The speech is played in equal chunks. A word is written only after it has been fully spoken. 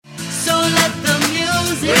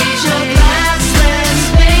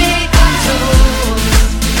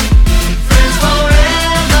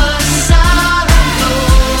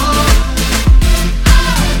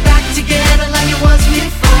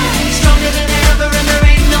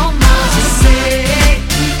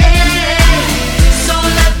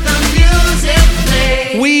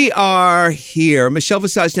here. Michelle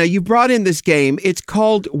Visage. Now, you brought in this game. It's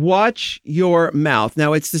called Watch Your Mouth.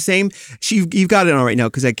 Now, it's the same. You've got it on right now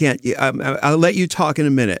because I can't. I'll let you talk in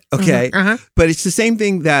a minute, okay? But it's the same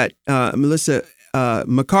thing that Melissa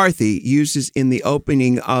McCarthy uses in the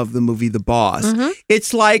opening of the movie The Boss.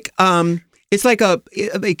 It's like what a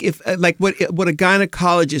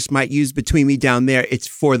gynecologist might use between me down there. It's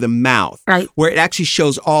for the mouth, right? Where it actually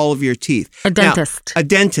shows all of your teeth. A dentist. Now, a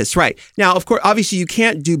dentist, right? Now, of course, obviously, you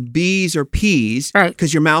can't do B's or P's, right?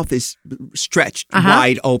 Because your mouth is stretched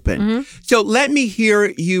wide open. So let me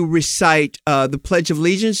hear you recite the Pledge of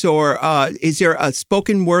Allegiance, or is there a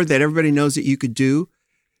spoken word that everybody knows that you could do?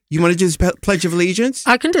 You want to do the Pledge of Allegiance?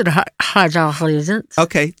 I can do the Pledge of Allegiance.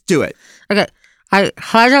 Okay, do it. Okay, I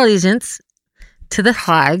pledge allegiance to the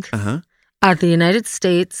flag of the United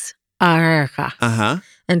States of America,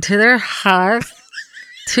 and to their heart,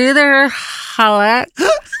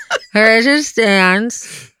 where it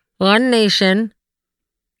stands, one nation,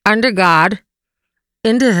 under God,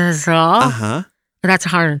 indivisible. That's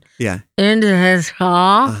hard one. Yeah.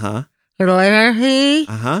 Indivisible. Liberty.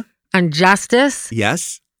 And justice.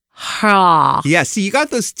 Yes. Yeah, see, you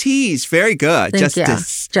got those T's. Very good.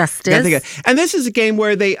 Justice. And this is a game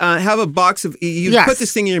where they have a box of, you put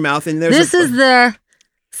this thing in your mouth and there's This is the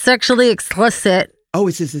sexually explicit. Oh,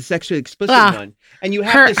 it's the sexually explicit one. And you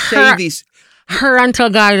have to say these.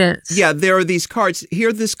 Parental guidance. Yeah, there are these cards.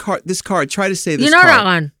 Here, this card. Try to say this You know card. that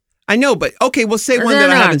one. I know, but okay, we'll say one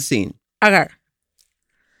that I haven't seen. Okay,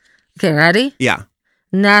 ready? Yeah.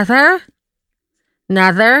 Never.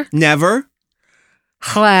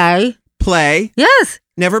 Play. Yes.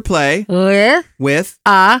 Never play. With.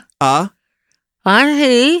 A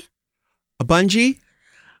bungee. A bungee.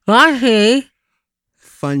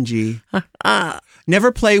 Fungi.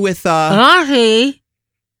 Never play with. Lassie.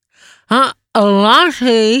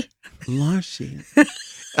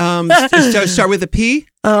 Start with a P.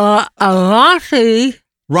 A lassie.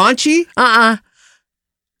 Raunchy. A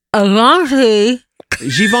lassie.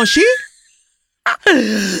 Givenchy.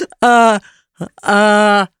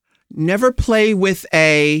 Never play with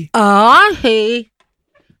a horsey.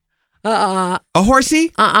 A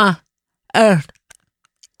horsey?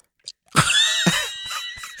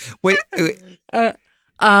 Wait.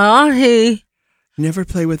 Horsey. Never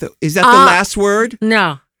play with a. Is that the last word?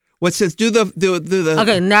 No. What says? Do the.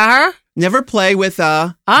 Okay. Never. Never play with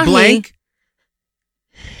a blank.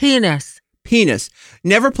 Penis.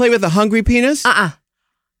 Never play with a hungry penis.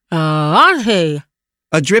 Horsey.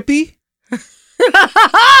 A drippy.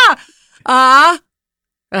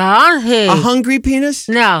 Horsey. A hungry penis.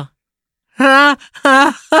 No. And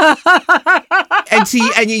see,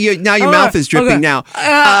 now your mouth is dripping now.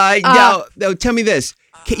 Now, tell me this.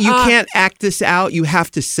 You can't act this out. You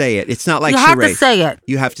have to say it. It's not like charade. You have to say it.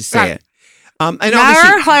 You have to say it. And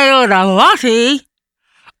never play with a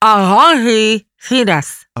horsey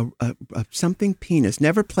penis. Something penis.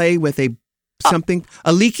 Never play with a something.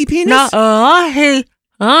 A leaky penis? No,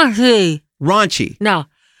 horsey. Raunchy. No.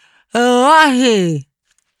 Horsey.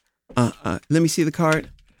 Let me see the card.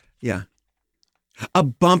 Yeah. A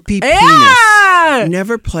bumpy penis.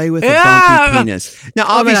 Never play with a bumpy penis. Now,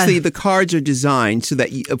 obviously, the cards are designed so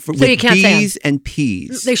that you can't B's and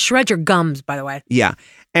P's. They shred your gums, by the way. Yeah.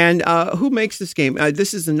 And who makes this game?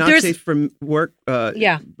 This is the Not Safe for Work.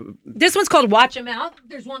 Yeah. This one's called Watch 'Em Out.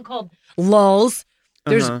 There's one called Lulz.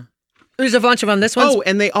 There's a bunch of them. This one's... Oh,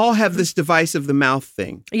 and they all have this device of the mouth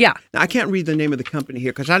thing. Yeah. Now, I can't read the name of the company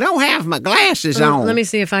here because I don't have my glasses on. Let me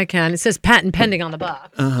see if I can. It says patent pending on the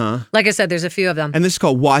box. Like I said, there's a few of them. And this is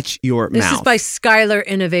called Watch Your Mouth. This is by Skylar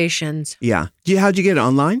Innovations. Yeah. How'd you get it?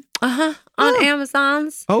 Online? On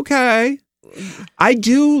Amazon's. Okay. I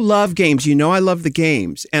do love games. You know I love the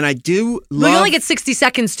games. And I do love... Well, you only get 60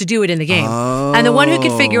 seconds to do it in the game. Oh. And the one who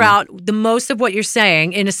can figure out the most of what you're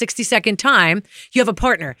saying in a 60-second time, you have a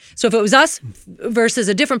partner. So if it was us versus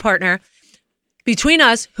a different partner, between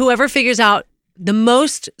us, whoever figures out the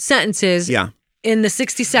most sentences in the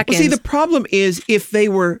 60 seconds... Well, see, the problem is if they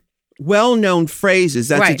were well-known phrases,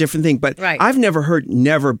 that's a different thing. But I've never heard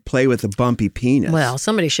never play with a bumpy penis. Well,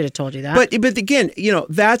 somebody should have told you that. But again,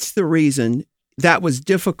 that's the reason that was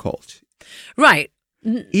difficult. Right.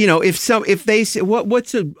 If they say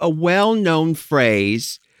what's a well-known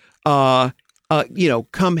phrase, come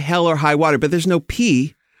hell or high water, but there's no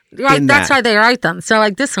P. Right, that's why they write them. So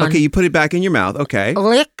like this one. Okay, you put it back in your mouth. Okay.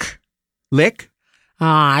 Lick.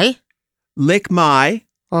 I. Lick my.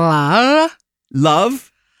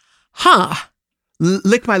 Love. Huh.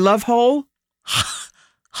 Lick my love hole.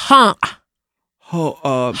 Hunk.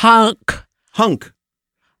 Hunk.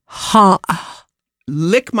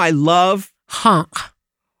 Lick my love. Hunk.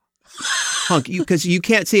 punk. Because you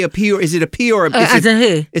can't say a P, or is it a P or it's a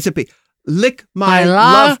P. It's a P. Lick my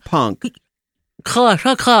love punk. Hunk.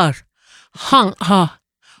 Punk.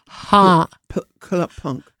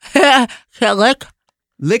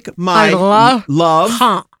 Lick my love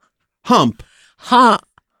hump.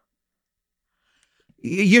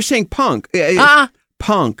 You're saying punk.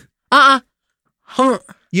 Punk. Hump.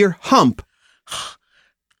 You're hump.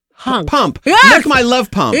 Pump. Yes. Lick my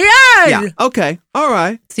love pump. Yes. Yeah. Okay. All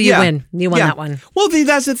right. So you win. You won that one. Well,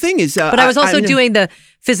 that's the thing is. But I was also doing the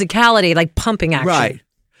physicality, like pumping action. Right.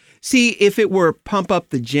 See, if it were pump up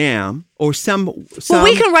the jam or some. Well,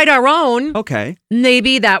 we can write our own. Okay.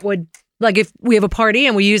 Maybe that would, like, if we have a party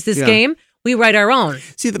and we use this game, we write our own.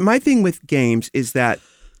 See, my thing with games is that,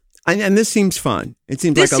 and this seems fun. It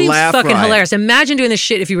seems like a laugh. This seems fucking riot. hilarious. Imagine doing this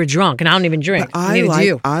shit if you were drunk, and I don't even drink. I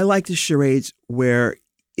like the charades where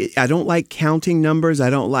I don't like counting numbers.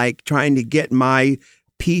 I don't like trying to get my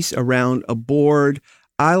piece around a board.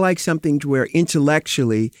 I like something to where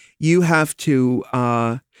intellectually you have to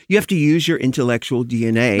use your intellectual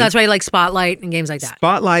DNA. That's why you like Spotlight and games like that.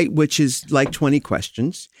 Spotlight, which is like 20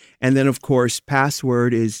 questions. And then, of course,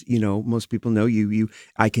 password is, most people know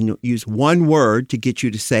I can use one word to get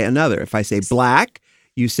you to say another. If I say black,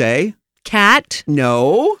 you say? Cat.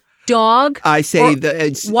 No. Dog. I say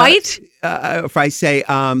white. If I say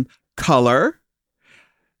color,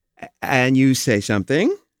 and you say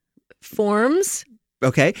something. Forms.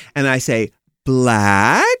 Okay. And I say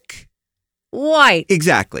black. White.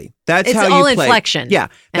 Exactly. That's how you play. It's all inflection. Yeah.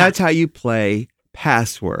 That's how you play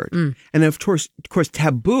password. And of course,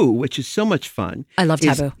 taboo, which is so much fun. I love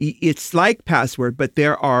taboo. It's like password, but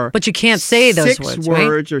there are. But you can't say those words. 6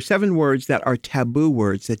 words or 7 words that are taboo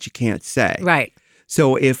words that you can't say. Right.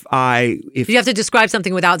 So if you have to describe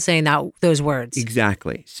something without saying those words.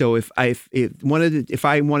 Exactly. So if I wanted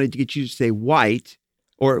to get you to say white,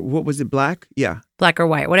 or what was it, black? Yeah. Black or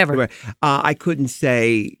white, whatever. I couldn't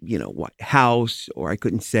say, what, house, or I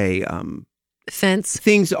couldn't say fence.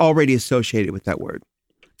 Things already associated with that word.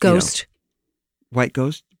 Ghost. White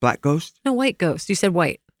ghost? Black ghost? No, white ghost. You said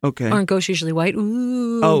white. Okay. Aren't ghosts usually white?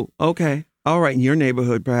 Ooh. Oh, okay. All right. In your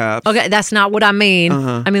neighborhood, perhaps. Okay, that's not what I mean.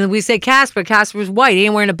 I mean, we say Casper. Casper's white. He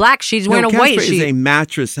ain't wearing a black sheet. He's wearing a white sheet. Casper is a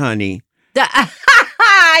mattress, honey.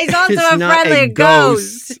 He's also a friendly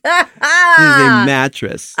ghost. He's a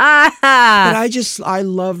mattress. But I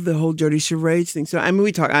love the whole dirty charades thing. So I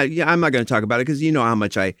mean, I'm not going to talk about it because you know how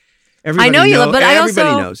much everybody I know you love, but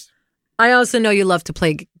everybody knows. I also know you love to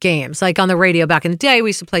play games. Like on the radio back in the day, we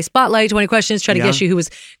used to play Spotlight, 20 questions, try to guess you who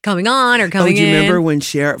was coming on or coming in. Do you remember when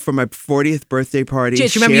Cher, for my 40th birthday party, you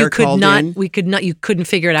remember Cher you could called not, in? We could not, you couldn't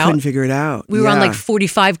figure it out? Couldn't figure it out. We were on like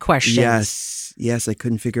 45 questions. Yes, I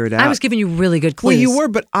couldn't figure it out. I was giving you really good clues. Well, you were,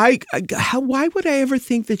 but why would I ever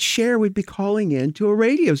think that Cher would be calling in to a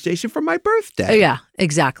radio station for my birthday? Oh, yeah,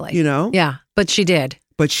 exactly. Yeah, but she did.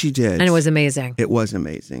 And it was amazing. It was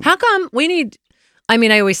amazing. How come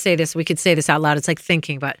I always say this, we could say this out loud, it's like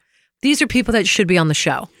thinking, but these are people that should be on the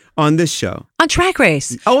show. On this show. On Drag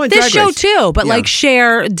Race. Oh, on Drag Race. This show too, but like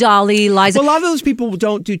Cher, Dolly, Liza. Well, a lot of those people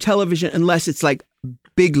don't do television unless it's like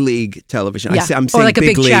big league television. Yeah. I'm saying or like a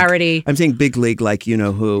big league. charity. I'm saying big league, like you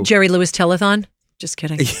know who. Jerry Lewis Telethon. Just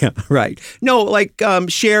kidding. Yeah, right. No, like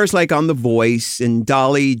Cher's like on The Voice, and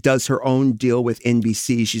Dolly does her own deal with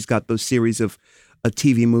NBC. She's got those series of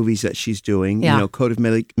TV movies that she's doing. Yeah. Coat of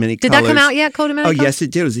Many Colors. Did that come out yet, Coat of Many Colors? Colors? Yes,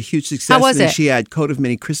 it did. It was a huge success. How was it? She had Coat of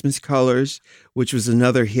Many Christmas Colors, which was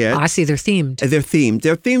another hit. Oh, I see. They're themed.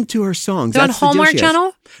 They're themed to her songs. They're on Hallmark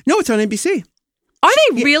Channel? No, it's on NBC. Are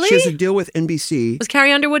they really? She has a deal with NBC. Was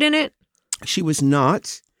Carrie Underwood in it? She was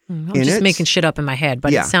not. I'm just making shit up in my head,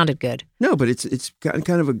 but it sounded good. No, but it's kind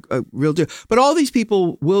of a real deal. But all these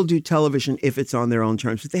people will do television if it's on their own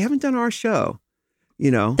terms. But they haven't done our show.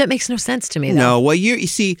 That makes no sense to me, though. No, well, you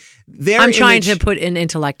see, I'm trying to put an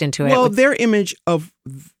intellect into it. Well,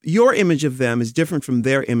 your image of them is different from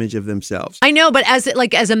their image of themselves. I know, but as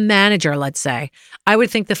a manager, let's say, I would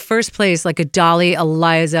think the first place, like a Dolly, a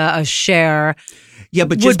Liza, a Cher,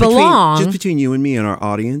 but would belong. Just between you and me and our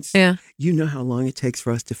audience, yeah. You know how long it takes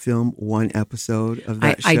for us to film one episode of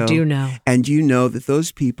that show? I do know. And you know that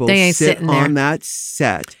those people sit on that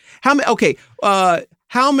set.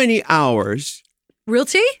 How many hours...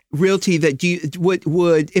 Realty that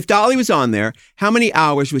would if Dolly was on there, how many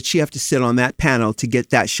hours would she have to sit on that panel to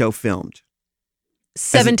get that show filmed?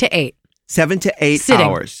 7 to 8. 7 to 8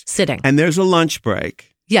 hours. Sitting. And there's a lunch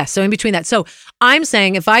break. Yeah, so in between that. So I'm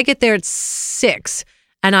saying if I get there at 6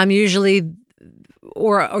 and I'm usually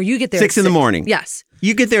or you get there 6 in the morning. Yes.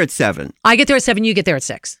 You get there at 7. I get there at 7, you get there at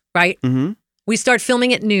 6, right? Mm-hmm. We start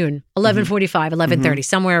filming at noon, 11:45, 11:30,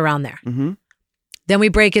 somewhere around there. Mm-hmm. Then we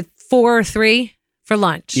break at 4 or 3 for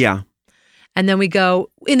lunch. Yeah. And then we go,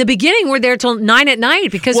 in the beginning, we're there till 9 at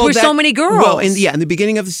night because we're so many girls. Well, in the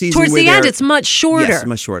beginning of the season, towards the end, it's much shorter. Yes,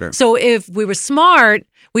 much shorter. So if we were smart,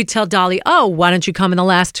 we'd tell Dolly, oh, why don't you come in the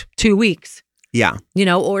last 2 weeks? Yeah.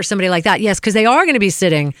 Or somebody like that. Yes, because they are going to be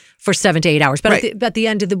sitting for 7 to 8 hours. But at the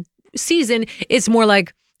end of the season, it's more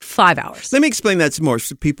like 5 hours. Let me explain that some more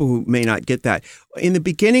for people who may not get that. In the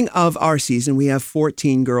beginning of our season, we have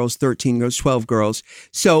 14 girls, 13 girls, 12 girls.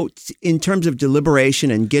 So in terms of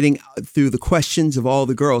deliberation and getting through the questions of all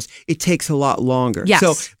the girls, it takes a lot longer. Yes.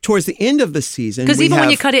 So towards the end of the season, because even when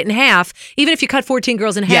you cut it in half, even if you cut 14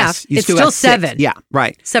 girls in half, it's still 7. 6. Yeah,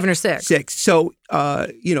 right. 7 or 6. 6. So,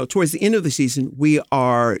 towards the end of the season, we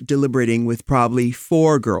are deliberating with probably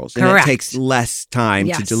 4 girls. And Correct. it takes less time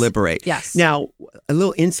to deliberate. Yes. Now, a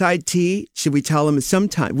little inside tea, should we tell them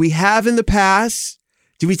sometime? We have in the past.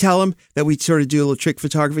 Do we tell them that we sort of do a little trick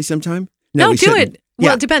photography sometime? No, do shouldn't. it.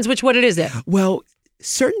 Well, it depends what it is. Well,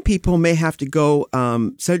 certain people may have to go,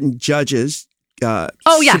 certain judges,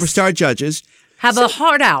 superstar judges. Have a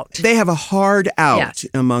hard out. They have a hard out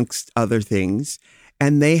amongst other things.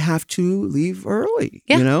 And they have to leave early,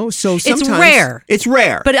 So sometimes it's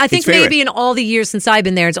rare. But I think maybe in all the years since I've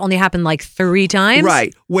been there, it's only happened like 3 times.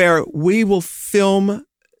 Right, where we will film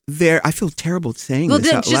there. I feel terrible saying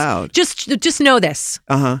this out loud. Just know this.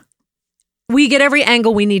 Uh-huh. We get every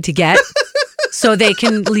angle we need to get so they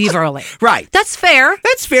can leave early. Right. That's fair.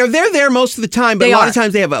 They're there most of the time, but a lot of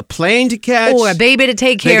times they have a plane to catch. Or a baby to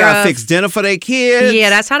take care of. They got to fix dinner for their kids. Yeah,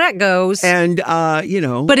 that's how that goes. And,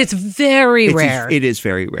 But it's very rare. It is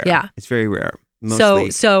very rare. Yeah. It's very rare.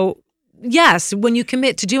 Mostly. So yes, when you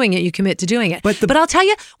commit to doing it, you commit to doing it. But I'll tell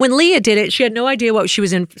you, when Leah did it, she had no idea what she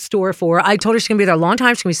was in store for. I told her she's going to be there a long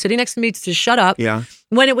time. She's going to be sitting next to me to shut up. Yeah.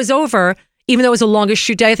 When it was over, even though it was the longest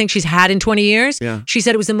shoot day I think she's had in 20 years, she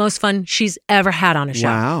said it was the most fun she's ever had on a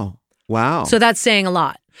show. Wow. So that's saying a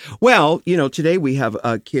lot. Well, today we have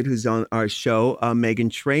a kid who's on our show,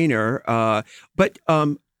 Meghan Trainor.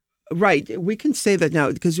 Right, we can say that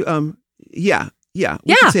now because, we can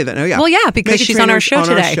say that now. Yeah. Well, yeah, because Meghan she's on our show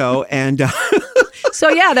today. Our show, and so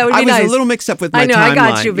that would be nice. I was a little mixed up with my I know, timeline. I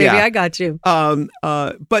got you, baby. I got you.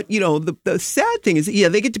 But the sad thing is,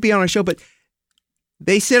 they get to be on our show, but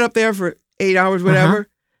they sit up there for 8 hours, whatever.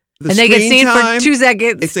 And they get seen for 2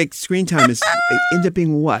 seconds. It's like screen time is end up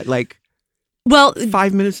being what? Like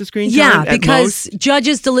 5 minutes of screen time? Yeah, because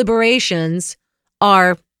judges' deliberations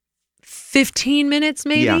are 15 minutes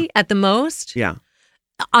maybe at the most. Yeah.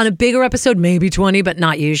 On a bigger episode, maybe 20, but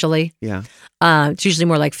not usually. Yeah. It's usually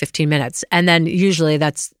more like 15 minutes. And then usually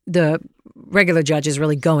that's the regular judges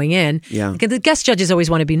really going in. Yeah. Because the guest judges always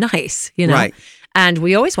want to be nice, Right. And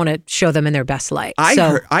we always want to show them in their best light.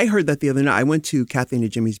 I heard that the other night. I went to Kathleen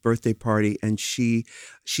and Jimmy's birthday party, and she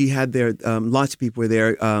had there. Lots of people were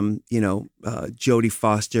there. Jodie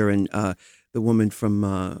Foster and the woman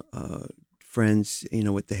from Friends.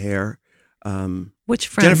 With the hair. Which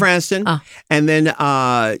friend? Jennifer Aniston. Oh. And then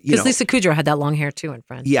because Lisa Kudrow had that long hair too in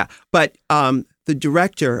Friends. Yeah, but the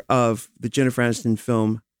director of the Jennifer Aniston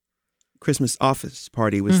film Christmas Office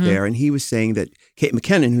Party was there, and he was saying that Kate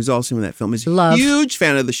McKinnon, who's also in that film, is a huge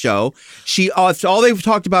fan of the show. All they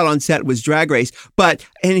talked about on set was Drag Race, and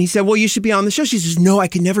he said, "Well, you should be on the show." She says, "No, I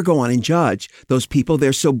can never go on and judge those people.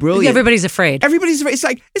 They're so brilliant." Everybody's afraid. Everybody's afraid. It's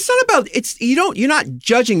like it's not about you're not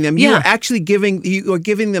judging them. You are actually giving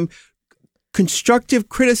them constructive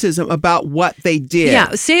criticism about what they did.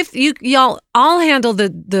 Yeah, see if I'll handle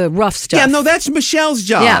the rough stuff. Yeah, no, that's Michelle's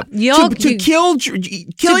job. Yeah,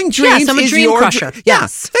 killing dreams I'm a is dream your crusher.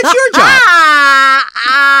 Yes, that's your job.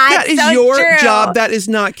 That is so your job. That is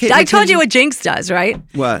not Kate. I told you what Jinx does, right?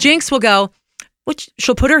 What? Jinx will go.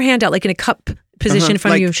 She'll put her hand out like in a cup position in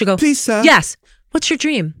front of you. She'll go, "Please, sir." Yes. What's your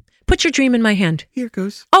dream? Put your dream in my hand. Here it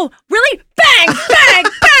goes. Oh, really? Bang, bang,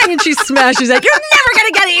 bang. And she smashes like, "You're never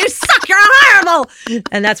going to get it. You suck. You're horrible."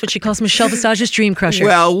 And that's what she calls Michelle Visage's dream crusher.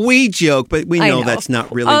 Well, we joke, but we know that's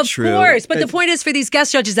not really true. Of course. But the point is for these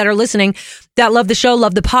guest judges that are listening, that love the show,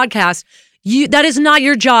 love the podcast, that is not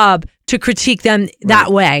your job to critique them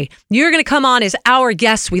that way. You're going to come on as our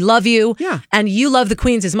guests. We love you. Yeah. And you love the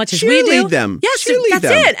queens as much as we do. Cheerlead them. Yes, Cheerlead that's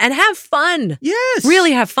them. it. And have fun. Yes.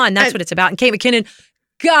 Really have fun. That's what it's about. And Kate McKinnon,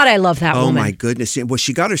 God, I love that woman. Oh, my goodness. Well,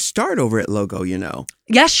 she got her start over at Logo,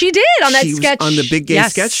 Yes, she did on that sketch. Was on the Big Gay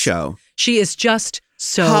Sketch Show. She is just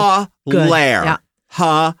so good. Hilarious.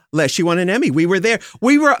 She won an Emmy. We were there.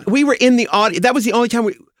 We were in the audience. That was the only time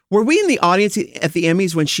were we in the audience at the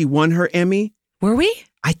Emmys when she won her Emmy? Were we?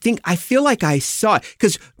 I feel like I saw it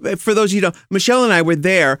because for those of you who don't, Michelle and I were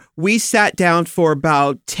there. We sat down for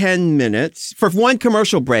about 10 minutes for one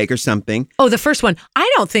commercial break or something. Oh, the first one.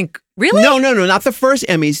 I don't think, really? No, not the first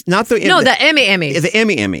Emmys. Not the No, the Emmys. The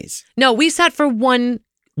Emmys. No, we sat for one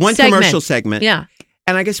commercial segment. Yeah.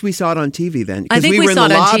 And I guess we saw it on TV then. I think we were in saw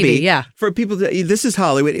the it on lobby. TV, yeah. For people, this is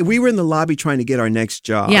Hollywood. We were in the lobby trying to get our next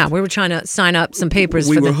job. Yeah, we were trying to sign up some papers.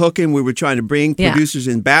 We were hooking. We were trying to bring producers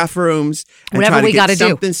in bathrooms. And whatever we got to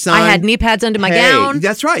do. Signed. I had knee pads under my gown.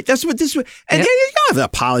 That's right. That's what this was. And you don't have to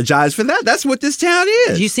apologize for that. That's what this town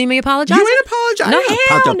is. Did you see me apologize? You ain't apologize. No,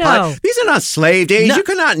 hell no. These are not slave days. No. You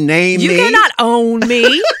cannot name me. You cannot own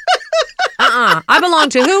me. I belong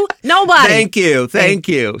to who? Nobody. Thank you.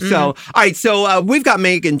 Mm-hmm. So, all right. So we've got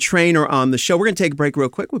Meghan Trainor on the show. We're going to take a break real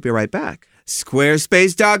quick. We'll be right back.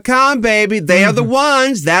 Squarespace.com, baby. They are the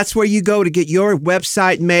ones. That's where you go to get your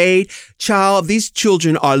website made. Child, these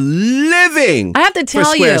children are living. I have to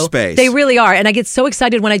tell you, they really are. And I get so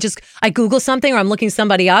excited when I Google something or I'm looking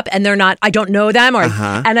somebody up and I don't know them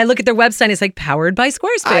and I look at their website and it's like powered by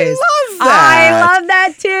Squarespace. I love that. I love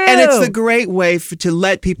that too. And it's the great way to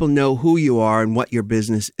let people know who you are and what your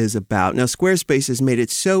business is about. Now, Squarespace has made it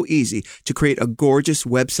so easy to create a gorgeous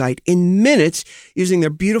website in minutes using their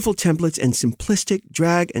beautiful templates and simplistic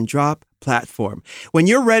drag and drop platform. When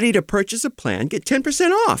you're ready to purchase a plan, get 10%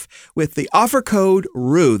 off with the offer code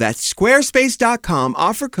RUE. That's squarespace.com,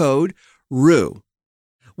 offer code RUE.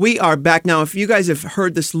 We are back now. If you guys have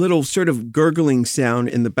heard this little sort of gurgling sound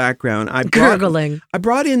in the background, I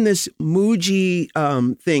brought in this Muji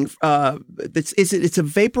thing. It's a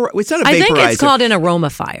vapor. It's not a vaporizer. I think it's called an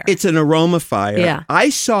aromafier. It's an aromafier. Yeah. I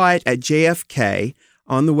saw it at JFK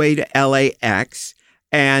on the way to LAX,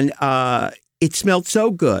 and it smelled so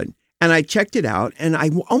good. And I checked it out, and I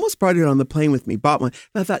almost brought it on the plane with me, bought one.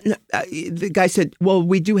 And I thought, the guy said, well,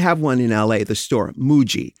 we do have one in L.A., the store,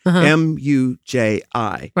 Muji, Muji.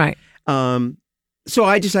 Right. So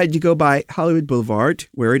I decided to go by Hollywood Boulevard,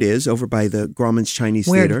 where it is, over by the Grauman's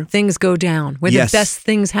Chinese Theater. Where things go down, where the best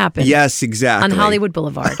things happen. Yes, exactly. On Hollywood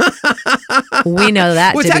Boulevard. We know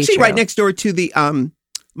that well, it's to actually be true. right next door to the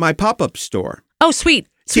my pop-up store. Oh, sweet.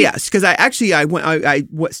 Yes, because I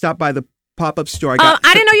stopped by the pop-up store. I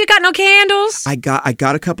didn't know you got no candles. I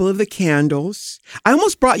got a couple of the candles. I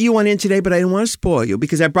almost brought you one in today, but I didn't want to spoil you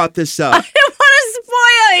because I brought this. I didn't want to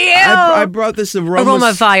spoil you. I brought this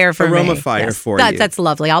aromafier for you. That's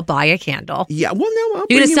lovely. I'll buy a candle. Yeah. Well, no.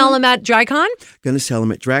 You're gonna sell them at DryCon? Going to sell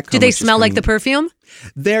them at DryCon. Do they smell like the perfume?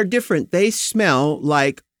 They're different. They smell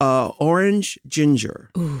like orange ginger,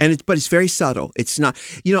 but it's very subtle. It's not.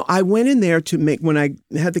 I went in there to make when I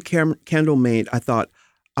had the candle made. I thought,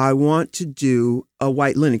 I want to do a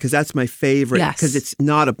white linen because that's my favorite because it's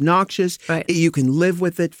not obnoxious. Right. You can live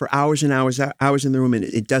with it for hours and hours in the room and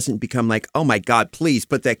it doesn't become like, oh my God, please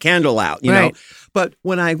put that candle out, you know? But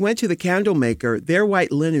when I went to the candle maker, their white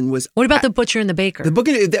linen was... What about the butcher and the baker?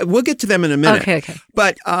 We'll get to them in a minute. Okay.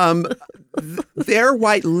 But their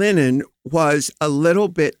white linen was a little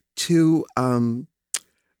bit too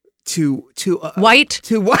white?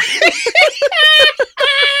 Too white.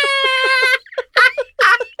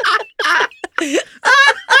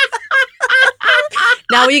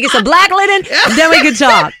 Now when you get some black linen, then we can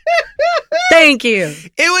talk. Thank you.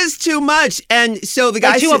 It was too much. And so the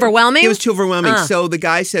guy said, overwhelming? It was too overwhelming. So the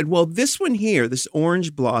guy said, well, this one here, this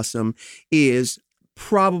orange blossom is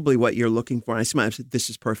probably what you're looking for. And I smiled. I said, this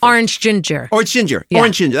is perfect. Orange ginger. Orange ginger. Yeah.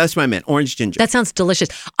 Orange ginger. That's what I meant. Orange ginger. That sounds delicious.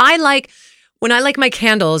 When I like my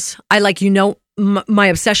candles, my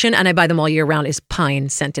obsession, and I buy them all year round, is pine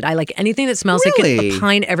scented. I like anything that smells like a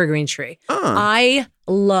pine evergreen tree. I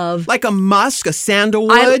love... Like a musk, a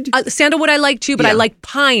sandalwood? Sandalwood I like too, but I like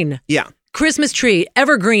pine. Yeah. Christmas tree,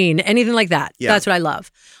 evergreen, anything like that. Yeah. That's what I love.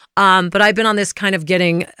 But I've been on this kind of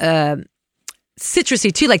getting...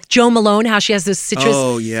 citrusy too, like Jo Malone, how she has this citrus.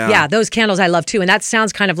 Oh yeah, yeah. Those candles I love too, and that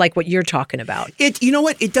sounds kind of like what you're talking about. You know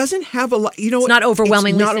what? It doesn't have a lot. You know, it's not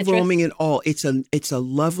overwhelmingly. It's not overwhelming at all. It's a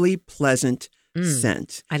lovely, pleasant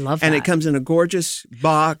scent. I love that, and it comes in a gorgeous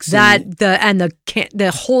box.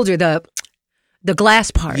 The holder, the glass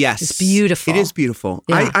part. Yes, it's beautiful. It is beautiful.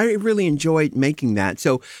 Yeah. I really enjoyed making that.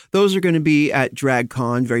 So those are going to be at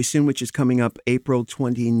DragCon very soon, which is coming up April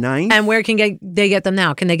 29th. And where can they get them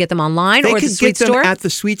now? Can they get them online or at the Sweet Store? They can get them at the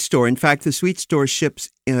Sweet Store. In fact, the Sweet Store ships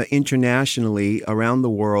internationally around the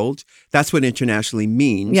world. That's what internationally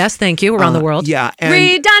means. Yes, thank you. Around the world. Yeah. And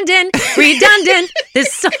redundant.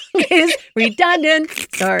 This song is redundant.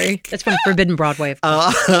 Sorry. That's from Forbidden Broadway.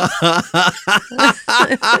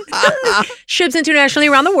 Ships internationally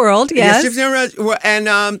around the world. Yes. And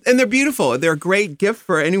they're beautiful. They're a great gift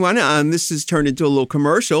for anyone. This has turned into a little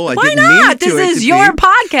commercial. I Why didn't not? mean This to is your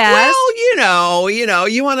podcast. Well,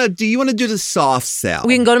 you want to do the soft sell.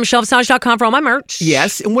 We can go to michellevisage.com for all my merch.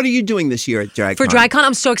 Yes. And what are you doing this year at DragCon? For DragCon,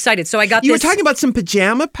 I'm so excited. So I got You this. were talking about some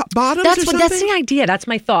pajama bottoms or something? That's the idea. That's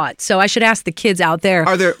my thought. So I should ask the kids out there.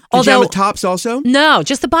 Are there pajama tops also? No,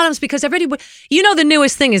 just the bottoms because everybody, the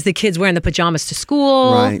newest thing is the kids wearing the pajamas to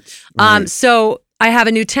school. Right. So I have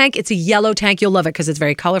a new tank. It's a yellow tank. You'll love it because it's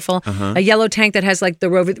very colorful. A yellow tank that has like the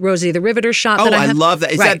Rosie the Riveter shot. Oh, that I love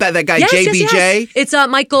that. Is right. that guy, yes, JBJ? Yes. It's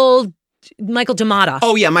Michael D'Amata.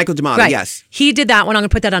 Oh, yeah, Michael D'Amata, right. yes. He did that one. I'm going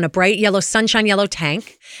to put that on a bright yellow, sunshine yellow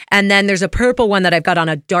tank. And then there's a purple one that I've got on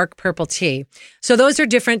a dark purple tee. So those are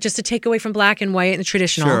different just to take away from black and white and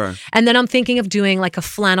traditional. Sure. And then I'm thinking of doing like a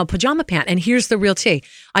flannel pajama pant. And here's the real tea.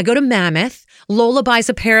 I go to Mammoth. Lola buys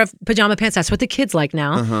a pair of pajama pants. That's what the kids like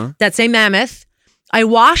now. That say Mammoth. I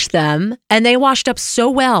washed them and they washed up so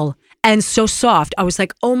well and so soft. I was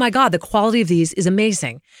like, oh my God, the quality of these is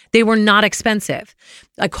amazing. They were not expensive.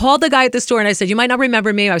 I called the guy at the store and I said, you might not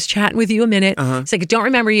remember me. I was chatting with you a minute. He's like, I don't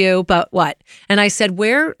remember you, but what? And I said,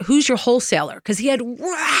 who's your wholesaler? Because he had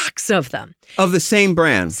racks of them. Of the same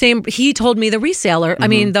brand? He told me the reseller,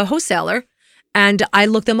 the wholesaler. And I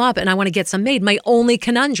looked them up and I want to get some made. My only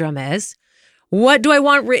conundrum is, what do I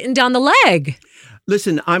want written down the leg?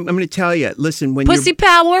 Listen, I'm going to tell you. Listen, when Pussy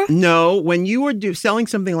power? No, when you are selling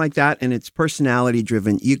something like that and it's personality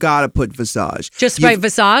driven, you got to put Visage. Just write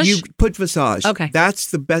Visage? You put Visage. Okay.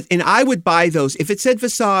 That's the best. And I would buy those. If it said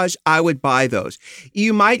Visage, I would buy those.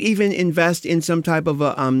 You might even invest in some type of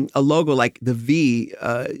a logo like the V,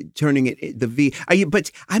 turning it the V.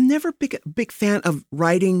 But I'm never a big fan of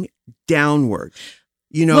writing downward.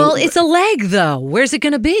 Well, it's a leg though. Where's it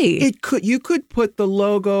going to be? You could put the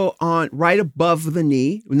logo on right above the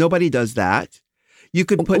knee. Nobody does that. You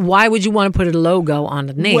could put. Why would you want to put a logo on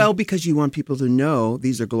the knee? Well, because you want people to know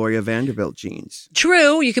these are Gloria Vanderbilt jeans.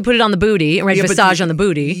 True. You could put it on the booty and write Visage on the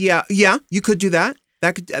booty. Yeah. You could do that.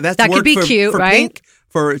 That could be cute, for right? Pink,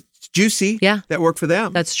 for Juicy. Yeah. That worked for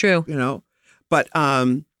them. That's true. But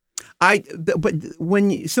but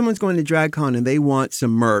when someone's going to DragCon and they want some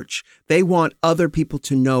merch, they want other people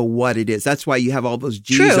to know what it is. That's why you have all those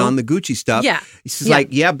G's on the Gucci stuff. Yeah. It's like,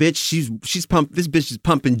 yeah, bitch, she's pumped. This bitch is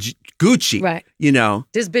pumping Gucci. Right.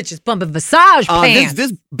 This bitch is pumping Visage pants.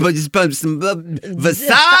 This bitch is pumping some Visage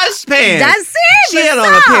pants. That's it. She had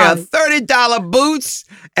on a pair of $30 boots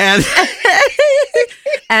and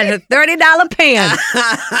and her $30 pants.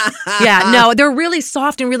 Yeah, no, they're really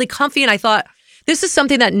soft and really comfy. And I thought, this is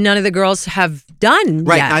something that none of the girls have done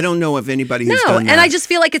right. yet. I don't know of anybody who's done that. And I just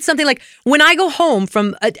feel like it's something like when I go home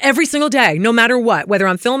from every single day, no matter what, whether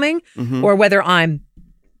I'm filming or whether I'm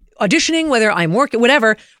auditioning, whether I'm working,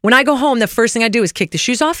 whatever, when I go home, the first thing I do is kick the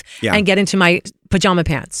shoes off and get into my pajama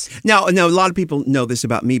pants. Now, a lot of people know this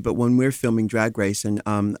about me, but when we're filming Drag Race and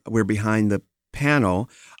we're behind the panel,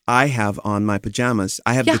 I have on my pajamas.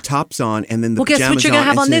 I have the tops on and then the pajamas on. Guess what you're going to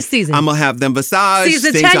have on this season? I'm going to have them Visage.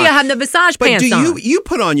 Season 10, you have the Visage pants on. But you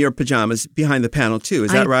put on your pajamas behind the panel too,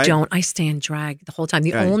 is that right? I don't. I stay in drag the whole time.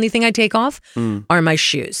 The only ththing I take off are my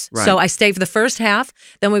shoes. Right. So I stay for the first half,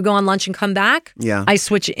 then we go on lunch and come back. Yeah. I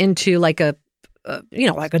switch into like a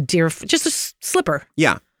deer, just a slipper.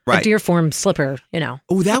 Yeah, right. A deer form slipper,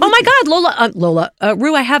 Oh, that. Oh my God, Lola,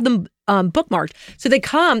 Rue, I have them bookmarked. So they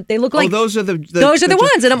look like. Oh, those are the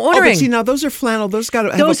ones that I'm ordering. But see, now those are flannel. Those got to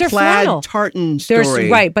have those a are plaid flannel. tartan story.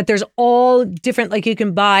 Right, but there's all different, like you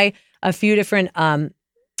can buy a few different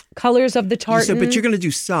colors of the tartan. But you're going to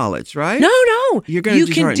do solids, right? No. You're going to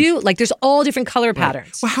do tartans. You can do, like, there's all different color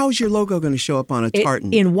patterns. Well, how's your logo going to show up on a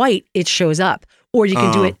tartan? In white, it shows up. Or you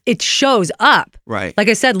can do it. It shows up. Right. Like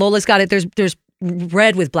I said, Lola's got it. There's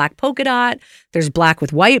red with black polka dot. There's black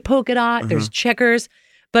with white polka dot. There's checkers.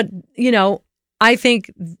 But, I think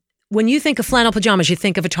when you think of flannel pajamas, you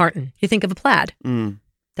think of a tartan. You think of a plaid.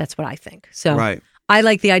 That's what I think. So I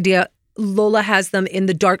like the idea. Lola has them in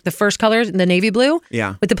the first color, the navy blue.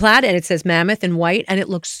 Yeah. With the plaid, and it says Mammoth in white, and it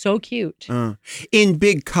looks so cute. In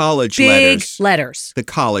big college letters. Big letters. The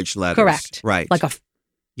college letters. Correct. Right. Like a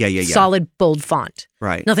yeah. solid, bold font.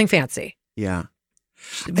 Right. Nothing fancy. Yeah.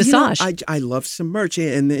 Visage. I love some merch,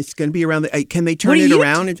 and it's going to be around. Can they turn it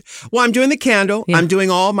around? Well, I'm doing the candle. Yeah. I'm doing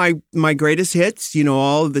all my greatest hits.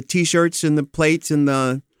 All the T-shirts and the plates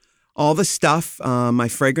and all the stuff. My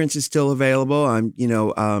fragrance is still available. I'm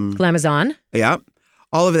Glamazon. Yeah.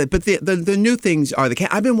 all of it. But the new things are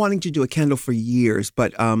I've been wanting to do a candle for years,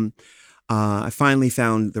 but I finally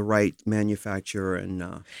found the right manufacturer and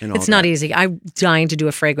all It's not easy. I'm dying to do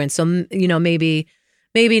a fragrance. So,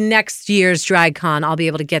 maybe next year's DragCon, I'll be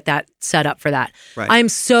able to get that set up for that. Right. I'm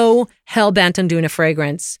so hell-bent on doing a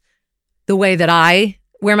fragrance the way that I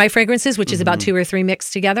wear my fragrances, which is about 2 or 3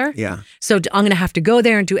 mixed together. Yeah. So I'm going to have to go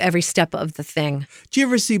there and do every step of the thing. Do you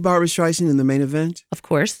ever see Barbara Streisand in the main event? Of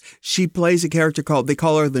course. She plays a character they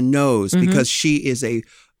call her the Nose because she is the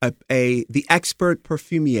expert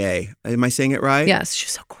perfumier. Am I saying it right? Yes,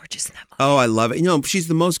 she's so gorgeous in that movie. Oh, I love it. She's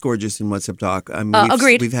the most gorgeous in What's Up, Doc. I mean,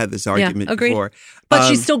 agreed. We've had this argument before. But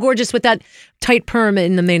she's still gorgeous with that tight perm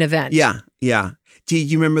in the main event. Yeah, yeah. Do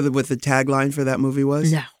you remember what the tagline for that movie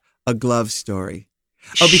was? No. A glove story.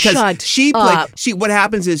 Oh, because up. what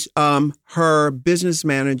happens is her business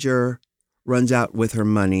manager runs out with her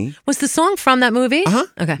money. Was the song from that movie?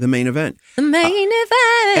 Okay. The main event. The main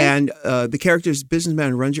event. And the character's business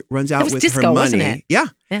manager runs out with disco, her money. wasn't it? Yeah.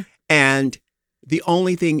 Yeah. And the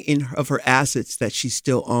only thing of her assets that she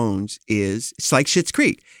still owns it's like Schitt's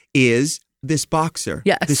Creek, is this boxer.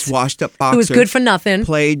 Yes. This washed up boxer. Who was good for nothing.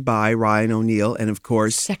 Played by Ryan O'Neal. And of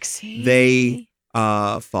course, sexy. They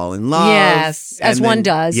fall in love. Yes, as one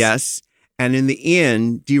does. Yes. And in the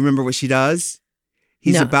end, do you remember what she does?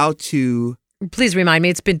 He's about to... Please remind me.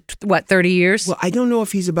 It's been, 30 years? Well, I don't know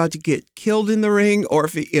if he's about to get killed in the ring or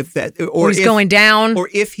or he's going down. Or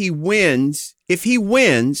if he wins. If he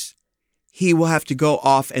wins, he will have to go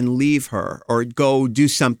off and leave her or go do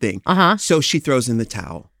something. So she throws in the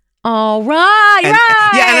towel. Oh, right.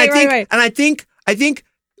 Yeah, and I think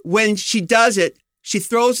when she does it, she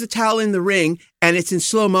throws the towel in the ring and it's in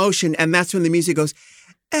slow motion, and that's when the music goes,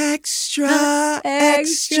 extra,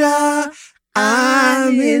 extra,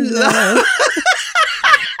 I'm in love.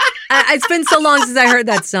 It's been so long since I heard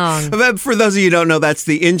that song. But for those of you who don't know, that's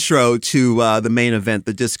the intro to the main event,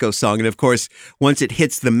 the disco song. And of course, once it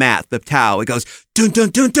hits the mat, the towel, it goes, dun, dun,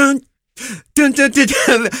 dun, dun. Dun, dun, dun,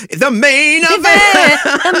 dun, the main event.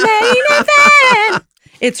 The main event.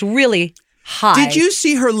 It's really high. Did you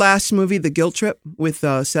see her last movie, The Guilt Trip, with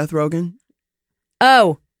Seth Rogen?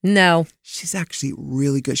 Oh, no. She's actually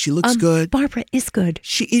really good. She looks good. Barbara is good.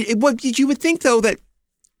 You would think, though, that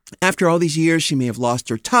after all these years, she may have lost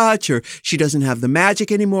her touch or she doesn't have the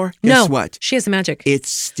magic anymore. Guess what? She has the magic.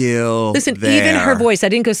 It's still Listen, there. even her voice, I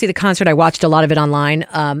didn't go see the concert. I watched a lot of it online.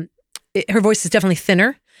 Her voice is definitely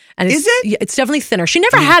thinner. And is it? Yeah, it's definitely thinner. She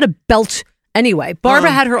never had a belt anyway.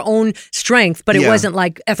 Barbara had her own strength, but it wasn't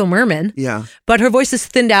like Ethel Merman. Yeah. But her voice is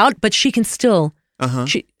thinned out, but she can still...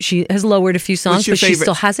 She has lowered a few songs, but she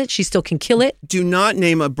still has it. She still can kill it. Do not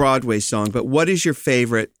name a Broadway song, but what is your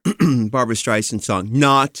favorite Barbara Streisand song?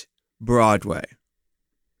 Not Broadway.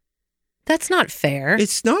 That's not fair.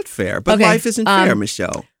 It's not fair, but life isn't fair,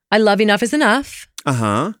 Michelle. I Love Enough is Enough.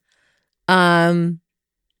 Uh-huh.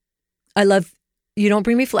 I love You Don't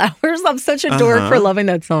Bring Me Flowers. I'm such a dork for loving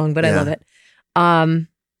that song, but I love it.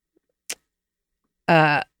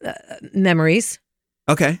 Memories.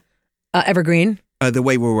 Okay. Evergreen. The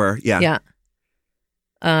Way We Were, yeah. Yeah.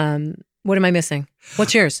 What am I missing?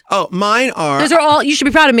 What's yours? Oh, mine are... Those are all... You should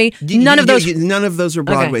be proud of me. None of those are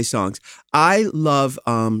Broadway songs. I love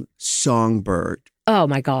Songbird. Oh,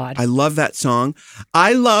 my God. I love that song.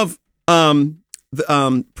 I love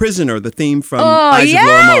Prisoner, the theme from Eyes of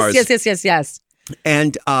Laura Mars. Yes.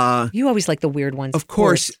 And... you always like the weird ones. Of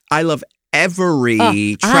course, I love every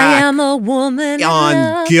track I am a woman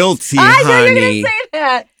on Guilty, honey. I knew you were going to say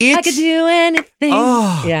that. I could do anything.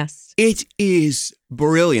 Oh, yes. It is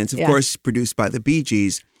brilliant. Of course, produced by the Bee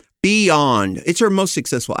Gees. Beyond. It's her most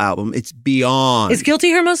successful album. It's Beyond. Is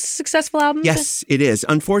Guilty her most successful album? Yes, it is.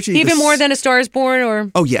 Unfortunately, even more than A Star Is Born, or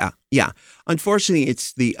oh yeah. Unfortunately,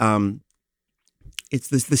 it's the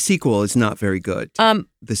sequel is not very good.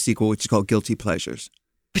 The sequel, which is called Guilty Pleasures.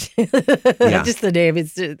 Just the name.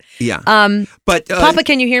 It's but Papa,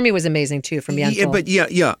 Can You Hear Me was amazing too from Beyond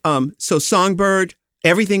Soul. So Songbird,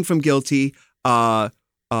 everything from Guilty, Eyes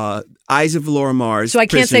of Laura Mars. So I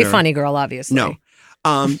can't Prisoner. say Funny Girl, obviously. No.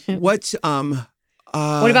 What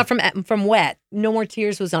about from Wet? No More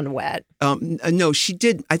Tears was on Wet. No, she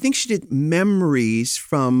did. I think she did Memories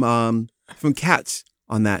from Cats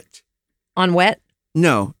on that. On Wet?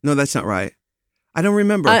 No, that's not right. I don't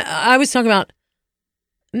remember. I was talking about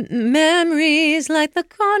Memories Like the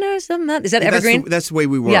Corners of my... Is that Evergreen? That's the Way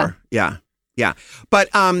We Were. Yeah. But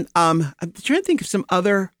I'm trying to think of some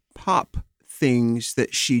other pop things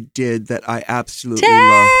that she did that I absolutely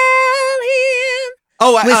love.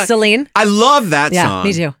 With Celine. I love that song. Yeah,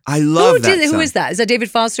 me too. I love that song. Who is that? Is that David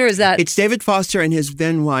Foster? Is that... It's David Foster and his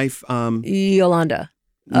then wife... Yolanda.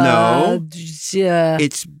 No.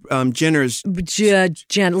 It's Jenner's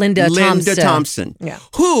Linda Thompson. Yeah.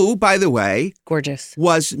 Who, by the way, gorgeous,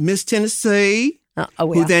 was Miss Tennessee.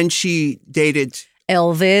 Who then she dated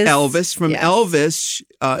Elvis. From Elvis,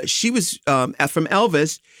 she was from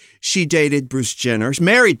Elvis. She dated Bruce Jenner,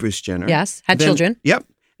 married Bruce Jenner. Yes, had children. Yep.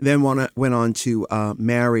 Then went on to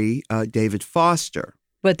marry David Foster.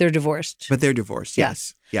 But they're divorced.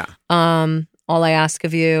 Yes. Yeah. All I ask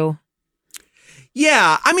of you.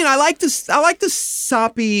 Yeah, I mean, I like the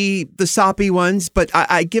soppy ones, but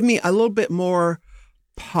I give me a little bit more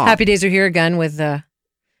pop. Happy Days Are Here Again with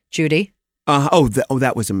Judy.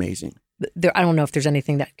 That was amazing. I don't know if there's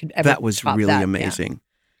anything that could ever. That was really amazing.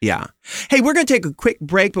 Yeah. Hey, we're going to take a quick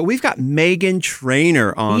break, but we've got Meghan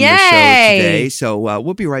Trainor on the show today, so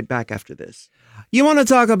we'll be right back after this. You want to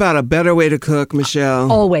talk about a better way to cook,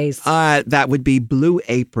 Michelle? Always. That would be Blue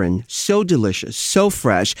Apron. So delicious, so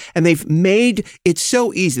fresh, and they've made it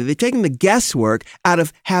so easy. They've taken the guesswork out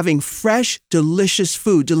of having fresh, delicious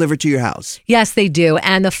food delivered to your house. Yes, they do.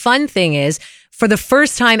 And the fun thing is, for the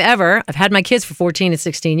first time ever, I've had my kids for 14 and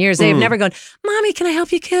 16 years. They've never gone, Mommy, can I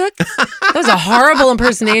help you cook? That was a horrible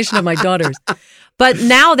impersonation of my daughters. But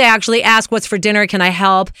now they actually ask, what's for dinner? Can I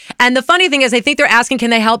help? And the funny thing is, I think they're asking, can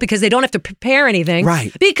they help? Because they don't have to prepare anything.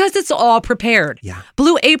 Right. Because it's all prepared. Yeah.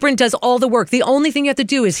 Blue Apron does all the work. The only thing you have to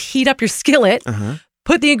do is heat up your skillet,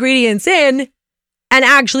 put the ingredients in, and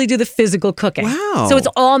actually do the physical cooking. Wow. So it's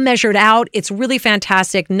all measured out. It's really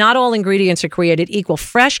fantastic. Not all ingredients are created equal.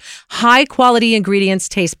 Fresh, high quality ingredients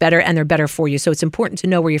taste better and they're better for you. So it's important to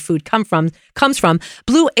know where your food comes from.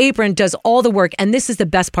 Blue Apron does all the work. And this is the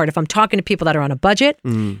best part. If I'm talking to people that are on a budget,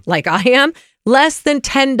 like I am, less than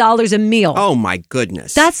 $10 a meal. Oh my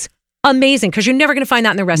goodness. That's amazing, because you're never going to find that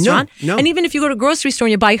in the restaurant. No. And even if you go to a grocery store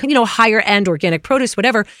and you buy, higher end organic produce,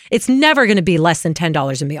 whatever, it's never going to be less than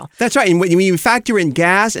 $10 a meal. That's right. And when you factor in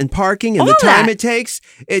gas and parking and all the time that. it takes,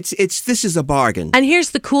 this is a bargain. And here's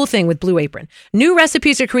the cool thing with Blue Apron. New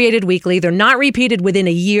recipes are created weekly. They're not repeated within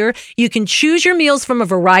a year. You can choose your meals from a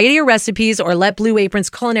variety of recipes or let Blue Apron's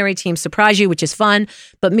culinary team surprise you, which is fun.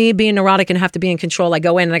 But me being neurotic and have to be in control, I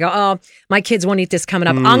go in and I go, oh, my kids won't eat this coming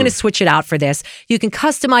up. I'm going to switch it out for this. You can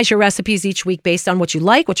customize your recipes each week based on what you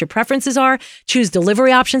like, what your preferences are. Choose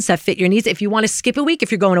delivery options that fit your needs. If you want to skip a week,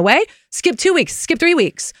 if you're going away, skip 2 weeks, skip 3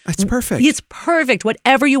 weeks. That's perfect. It's perfect.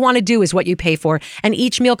 Whatever you want to do is what you pay for. And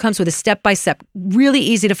each meal comes with a step-by-step, really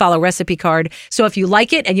easy to follow recipe card. So if you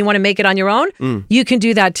like it and you want to make it on your own, you can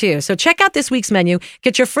do that too. So check out this week's menu.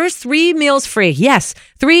 Get your first 3 meals free. Yes,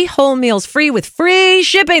 3 whole meals free with free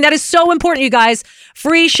shipping. That is so important, you guys.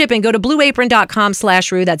 Free shipping. Go to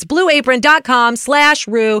blueapron.com/Rue. That's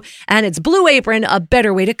blueapron.com/Rue. And it's Blue Apron, a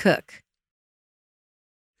better way to cook.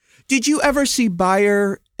 Did you ever see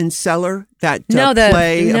Buyer and Seller, that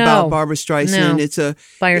play about Barbara Streisand? No. It's a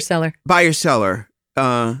Buyer Seller. Buyer Seller.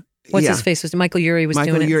 What's his face? Was Michael Urie was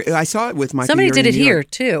doing it? I saw it with Michael Somebody Urie did it in New here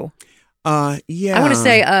York. too. Yeah. I want to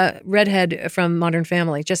say redhead from Modern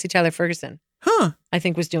Family, Jesse Tyler Ferguson. Huh. I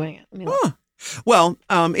think was doing it. Huh. Well,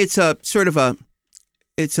 it's a sort of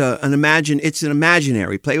it's an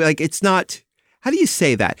imaginary play. Like, it's not, how do you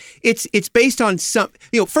say that? It's based on some,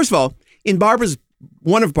 first of all, in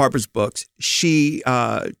one of Barbara's books, she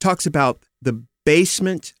talks about the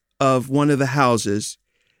basement of one of the houses.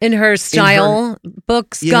 In her style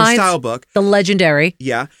books, guys. Her style book. The legendary.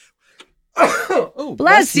 Yeah. Oh,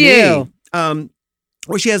 bless you.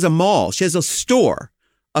 Where she has a mall. She has a store,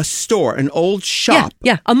 an old shop.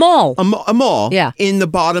 Yeah, a mall. A mall. Yeah. In the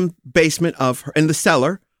bottom basement in the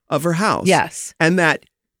cellar of her house. Yes. And that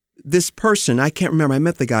this person, I can't remember, I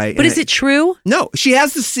met the guy. But is it true? No, she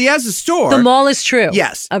has a store. The mall is true.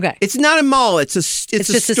 Yes. Okay. It's not a mall, it's just a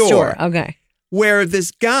store. Okay. Where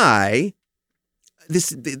this guy,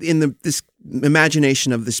 this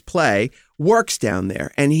imagination of this play, works down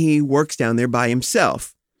there, and he works down there by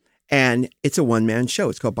himself. And it's a one-man show.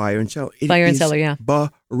 It's called Buyer and Seller. Buyer and Seller, yeah.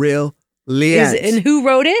 Brilliant. And who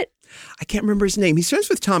wrote it? I can't remember his name. He starts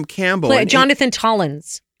with Tom Campbell. Jonathan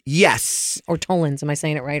Tollins. Yes. Or Tollins. Am I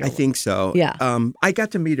saying it right? I think so. Yeah. I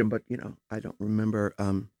got to meet him, but, I don't remember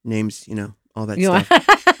names, all that stuff.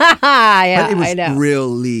 Yeah, but it was I know.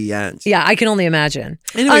 Brilliant. Yeah, I can only imagine.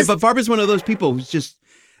 Anyway, but Barbara's one of those people who's just,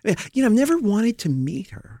 I've never wanted to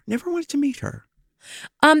meet her. That's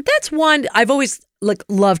one I've always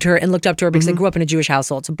loved her and looked up to her because I grew up in a Jewish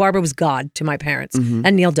household. So Barbara was God to my parents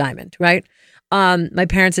and Neil Diamond, right? My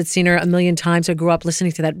parents had seen her a million times. I grew up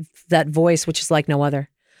listening to that voice, which is like no other.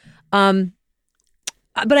 But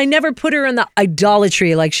I never put her in the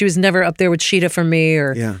idolatry. Like, she was never up there with Sheeta for me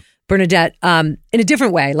or Bernadette in a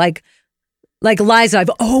different way. Like Liza,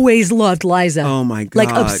 I've always loved Liza. Oh my God.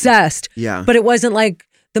 Like, obsessed. Yeah. But it wasn't like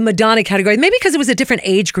the Madonna category. Maybe because it was a different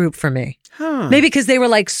age group for me. Huh. Maybe because they were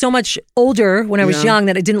like so much older when I was young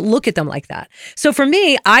that I didn't look at them like that. So for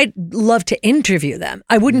me, I'd love to interview them.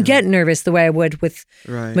 I wouldn't get nervous the way I would with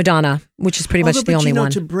Madonna, which is pretty much the only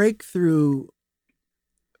one. To break through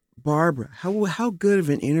Barbara, how good of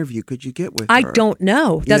an interview could you get with her? I don't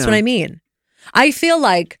know. That's what I mean. I feel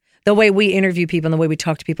like the way we interview people and the way we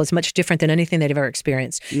talk to people is much different than anything they've ever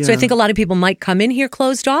experienced. Yeah. So I think a lot of people might come in here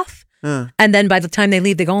closed off, and then by the time they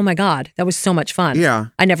leave, they go, "Oh my God, that was so much fun." Yeah,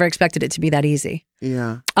 I never expected it to be that easy.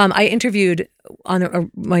 Yeah. I interviewed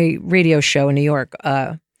on my radio show in New York,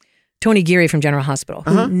 Tony Geary from General Hospital,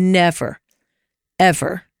 who never,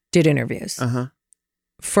 ever did interviews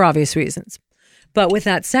for obvious reasons. But with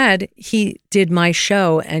that said, he did my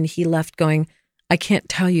show and he left going, "I can't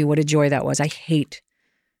tell you what a joy that was. I hate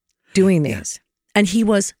doing these." And he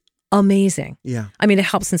was amazing. Yeah. I mean, it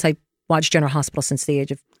helps since I watched General Hospital since the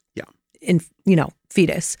age of,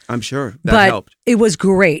 fetus. I'm sure that helped. It was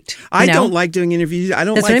great. I don't like doing interviews. I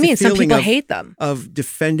don't That's like what I mean. the Some people of, hate them. Of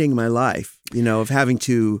defending my life, of having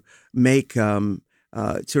to make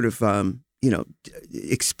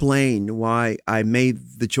explain why I made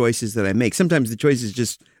the choices that I make. Sometimes the choices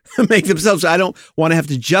just make themselves. I don't want to have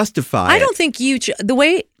to justify I don't think the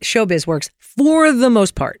way showbiz works, for the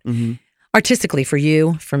most part, artistically, for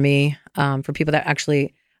you, for me, for people that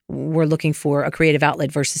actually were looking for a creative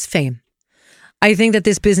outlet versus fame. I think that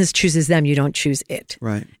this business chooses them. You don't choose it.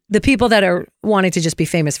 Right. The people that are wanting to just be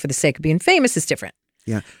famous for the sake of being famous is different.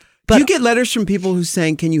 Yeah. But, do you get letters from people who's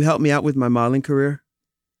saying, "Can you help me out with my modeling career?"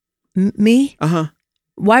 Me?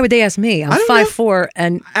 Why would they ask me? I'm 5'4",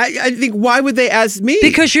 and I think, why would they ask me?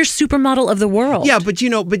 Because you're supermodel of the world. Yeah, but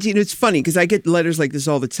it's funny because I get letters like this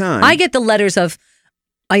all the time. I get the letters of,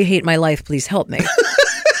 "I hate my life, please help me."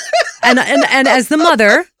 and as the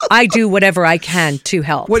mother, I do whatever I can to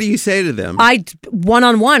help. What do you say to them? I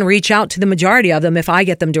one-on-one reach out to the majority of them if I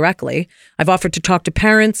get them directly. I've offered to talk to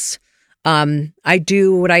parents. I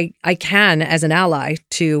do what I can as an ally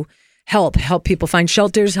to help people find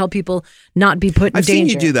shelters, help people not be put in danger. I've seen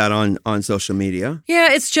you do that on social media.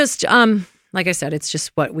 Yeah, it's just, like I said, it's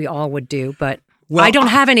just what we all would do. But I don't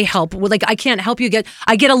have any help. Like, I can't help you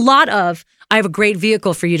I get a lot of, "I have a great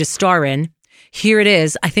vehicle for you to star in. Here it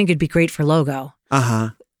is. I think it'd be great for Logo."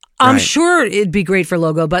 I'm sure it'd be great for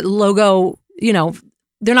Logo, but Logo,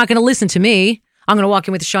 they're not going to listen to me. I'm going to walk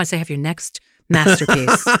in with the show and say, "Have your next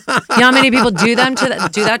masterpiece." You know how many people do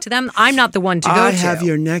that to them? I'm not the one to go to. I have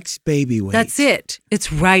your next baby weight. That's it. It's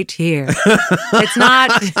right here. It's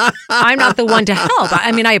not, I'm not the one to help.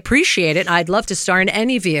 I mean, I appreciate it. I'd love to star in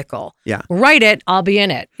any vehicle. Yeah. Write it. I'll be in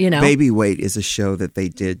it, Baby Weight is a show that they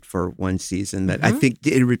did for one season that I think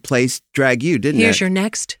it replaced Drag You, didn't it? Here's your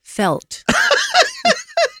next Felt.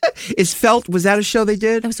 Was that a show they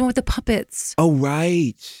did? That was the one with the puppets. Oh,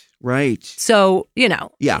 right. Right. So,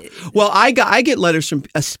 Yeah. Well, I get letters from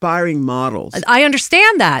aspiring models. I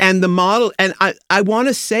understand that. And the model, and I want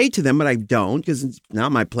to say to them, but I don't because it's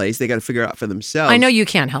not my place. They got to figure it out for themselves. I know you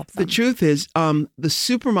can't help them. The truth is, the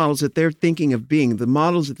supermodels that they're thinking of being, the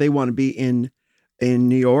models that they want to be in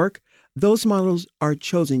New York, those models are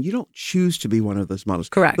chosen. You don't choose to be one of those models.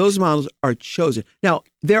 Correct. Those models are chosen. Now,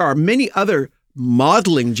 there are many other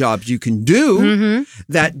modeling jobs you can do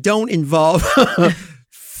that don't involve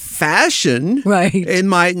fashion. Right. It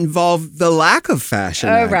might involve the lack of fashion,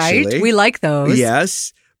 actually. Right. We like those.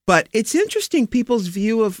 Yes. But it's interesting, people's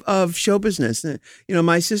view of show business.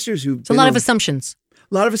 My sisters who... It's a lot of assumptions.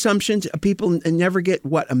 A lot of assumptions. People never get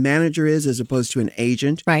what a manager is as opposed to an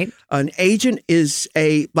agent. Right. An agent is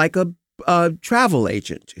like a travel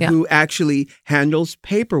agent who actually handles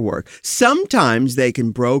paperwork. Sometimes they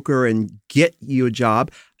can broker and get you a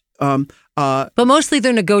job. But mostly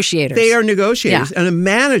they're negotiators. They are negotiators. Yeah. And a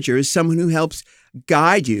manager is someone who helps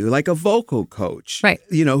guide you, like a vocal coach. Right.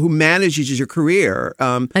 Who manages your career.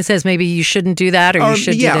 And says maybe you shouldn't do that or you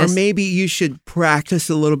should do this. Or maybe you should practice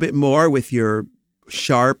a little bit more with your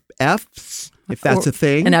sharp Fs, if that's a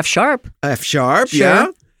thing. An F sharp. F sharp, sure. Yeah.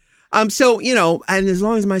 So, and as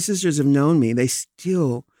long as my sisters have known me, they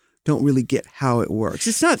still don't really get how it works.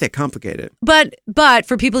 It's not that complicated. But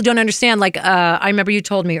for people who don't understand, like I remember you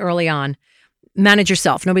told me early on, manage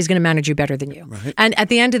yourself. Nobody's going to manage you better than you. Right. And at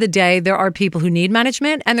the end of the day, there are people who need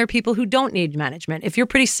management and there are people who don't need management. If you're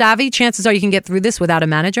pretty savvy, chances are you can get through this without a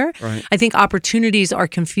manager. Right. I think opportunities are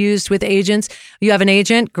confused with agents. You have an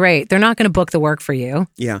agent, great. They're not going to book the work for you.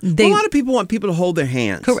 Yeah. A lot of people want people to hold their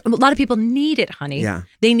hands. A lot of people need it, honey. Yeah.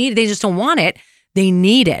 They need it. They just don't want it. They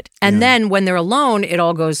need it. And then when they're alone, it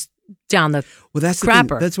all goes down the that's crapper. The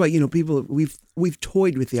thing. That's why, people, we've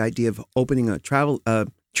toyed with the idea of opening a travel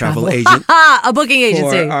travel agent. A booking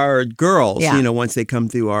agency. For our girls, Yeah. once they come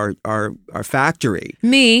through our factory.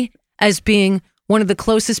 Me, as being one of the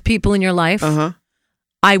closest people in your life,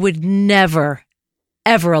 I would never,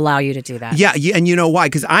 ever allow you to do that. Yeah, and you know why?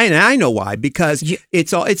 Because I know why. Because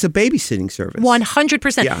it's a babysitting service.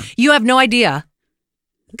 100%. Yeah. You have no idea.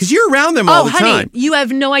 Because you're around them all the honey, time. You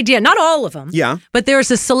have no idea. Not all of them. Yeah. But there's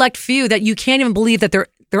a select few that you can't even believe that they're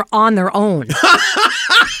on their own.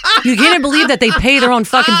 You can't even believe that they pay their own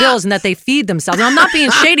fucking bills and that they feed themselves. And I'm not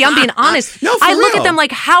being shady. I'm being honest. No, for I look real. at them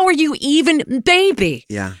like, how are you even, baby?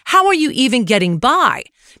 Yeah. How are you even getting by?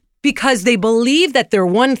 Because they believe that they're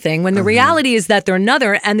one thing when the reality is that they're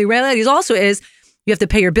another. And the reality is also is you have to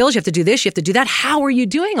pay your bills. You have to do this. You have to do that. How are you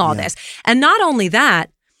doing all this? And not only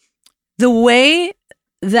that, the way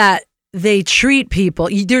that they treat people,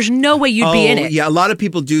 there's no way you'd be in it. Yeah, a lot of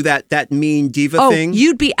people do that mean diva thing.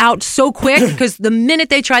 You'd be out so quick because the minute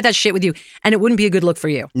they try that shit with you, and it wouldn't be a good look for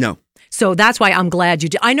you. No. So that's why I'm glad you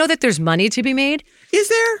did. I know that there's money to be made. Is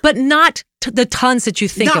there? But not the tons that you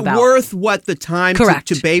think Not about. worth what the time to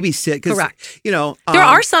babysit. Correct. There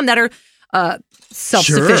are some that are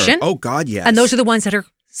self-sufficient. Sure. Oh, God, yes. And those are the ones that are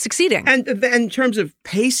succeeding. And in terms of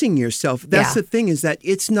pacing yourself, that's the thing, is that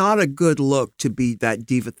it's not a good look to be that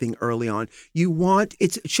diva thing early on.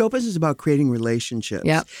 Show business is about creating relationships.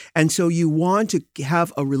 Yep. And so you want to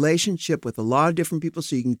have a relationship with a lot of different people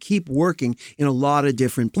so you can keep working in a lot of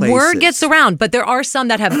different places. Word gets around, but there are some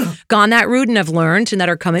that have gone that route and have learned and that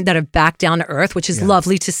are coming, that have backed down to earth, which is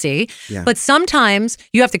lovely to see. Yeah. But sometimes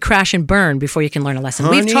you have to crash and burn before you can learn a lesson.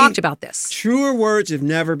 Honey, we've talked about this. Truer words have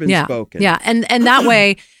never been spoken. Yeah, and that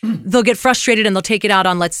way they'll get frustrated and they'll take it out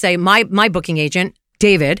on, let's say, my booking agent,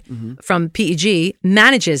 David, from PEG,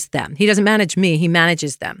 manages them. He doesn't manage me, he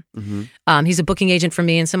manages them. He's a booking agent for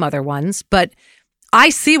me and some other ones, but I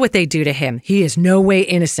see what they do to him. He is no way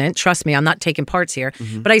innocent. Trust me, I'm not taking parts here,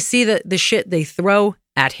 but I see the shit they throw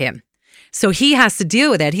at him. So he has to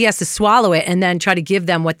deal with it. He has to swallow it and then try to give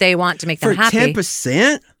them what they want to make them happy. For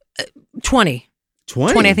 10%? 20.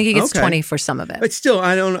 20? I think he gets 20 for some of it. But still,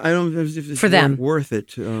 I don't know if it's for them worth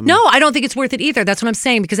it. No, I don't think it's worth it either. That's what I'm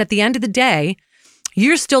saying. Because at the end of the day,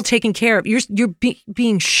 you're still taking care of, you're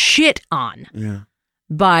being shit on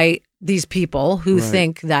by these people who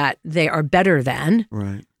think that they are better than,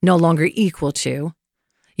 no longer equal to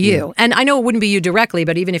you. Yeah. And I know it wouldn't be you directly,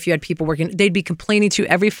 but even if you had people working, they'd be complaining to you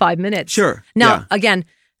every 5 minutes. Sure. Now, again,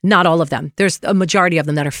 not all of them. There's a majority of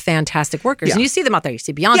them that are fantastic workers. And you see them out there. You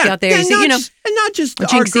see Beyonce out there. You see, and not just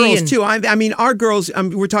our girls, too. I mean, our girls,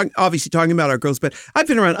 we're obviously talking about our girls, but I've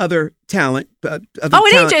been around other talent.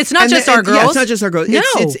 It's not just our girls. Yeah, it's not just our girls. No.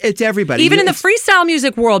 It's everybody. Even in the freestyle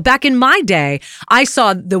music world, back in my day, I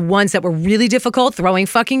saw the ones that were really difficult, throwing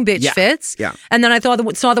fucking bitch fits. Yeah. And then I saw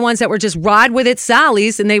the ones that were just ride with it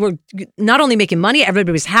Sally's, and they were not only making money,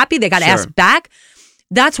 everybody was happy. They got asked back.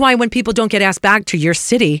 That's why when people don't get asked back to your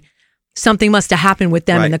city, something must have happened with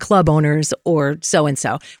them and the club owners or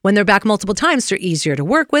so-and-so. When they're back multiple times, they're easier to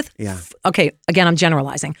work with. Yeah. Okay, again, I'm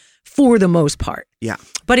generalizing for the most part. Yeah.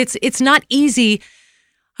 But it's not easy.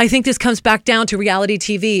 I think this comes back down to reality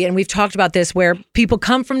TV, and we've talked about this, where people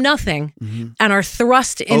come from nothing and are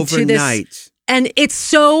thrust into overnight. This. And it's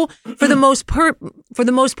so, for the most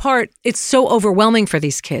part, it's so overwhelming for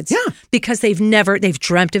these kids. Yeah. Because they've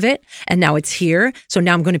dreamt of it, and now it's here. So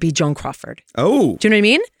now I'm going to be Joan Crawford. Oh. Do you know what I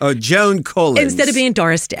mean? Oh, Joan Collins. Instead of being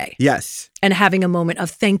Doris Day. Yes. And having a moment of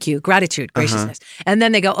thank you, gratitude, graciousness. And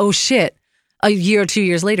then they go, oh shit, a year or 2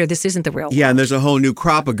 years later, this isn't the real world. Yeah, and there's a whole new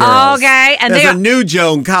crop of girls. Okay. And there's a new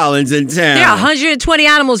Joan Collins in town. There are 120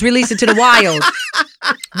 animals released into the wild.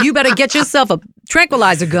 You better get yourself a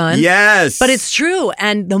tranquilizer gun. Yes. But it's true.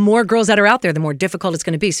 And the more girls that are out there, the more difficult it's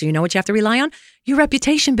going to be. So you know what you have to rely on? Your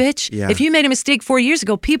reputation, bitch. Yeah. If you made a mistake 4 years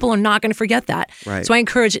ago, people are not going to forget that. Right. So I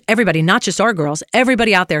encourage everybody, not just our girls,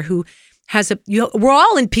 everybody out there who has we're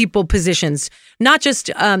all in people positions, not just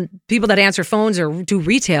people that answer phones or do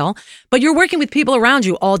retail, but you're working with people around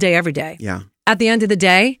you all day, every day. Yeah. At the end of the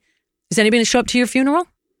day, is anybody going to show up to your funeral?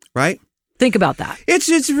 Right. Think about that.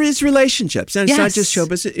 It's relationships, and it's not just show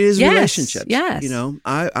business. It is relationships. Yes. You know,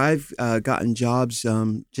 I've gotten jobs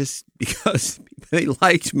just because they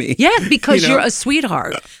liked me. Yeah, because you're a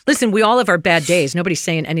sweetheart. Listen, we all have our bad days. Nobody's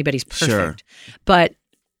saying anybody's perfect, Sure. but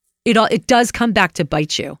it does come back to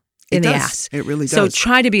bite you in the ass. It really does. So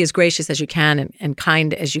try to be as gracious as you can and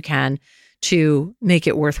kind as you can to make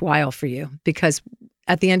it worthwhile for you, because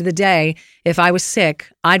at the end of the day, if I was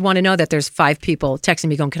sick, I'd want to know that there's 5 people texting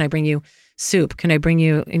me going, can I bring you soup? Can I bring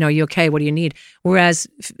you, are you okay? What do you need? Whereas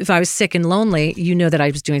if I was sick and lonely, you know that I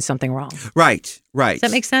was doing something wrong. Right. Does that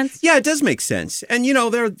make sense? Yeah, it does make sense. And,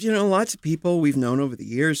 there are, lots of people we've known over the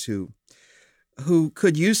years who who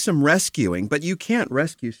could use some rescuing, but you can't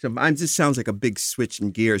rescue some. This sounds like a big switch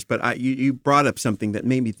in gears, but you brought up something that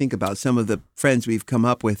made me think about some of the friends we've come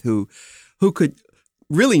up with who could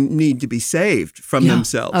really need to be saved from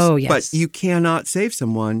themselves. Oh, yes. But you cannot save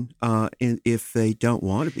someone if they don't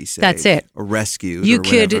want to be saved. That's it. Or rescued. You or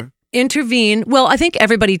whatever. could intervene. Well, I think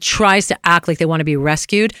everybody tries to act like they want to be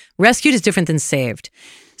rescued. Rescued is different than saved.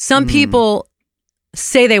 Some people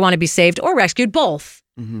say they want to be saved or rescued, both,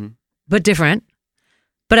 but different.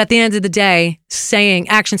 But at the end of the day,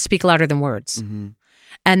 actions speak louder than words.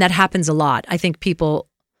 And that happens a lot. I think people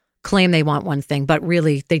claim they want one thing, but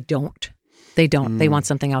really they don't. They don't. They want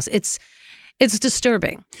something else. It's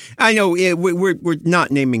disturbing. I know we're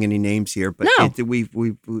not naming any names here, but No.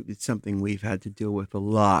 it's something we've had to deal with a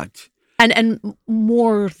lot. And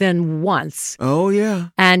more than once. Oh, yeah.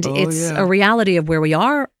 And it's a reality of where we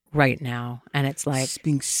are right now. And it's like... It's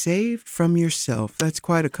being saved from yourself. That's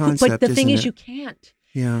quite a concept, But the thing isn't is, it? you can't.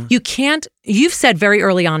 Yeah. You can't... You've said very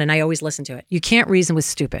early on, and I always listen to it, you can't reason with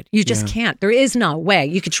stupid. You just can't. There is no way.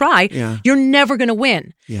 You could try. Yeah. You're never going to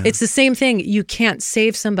win. Yeah. It's the same thing. You can't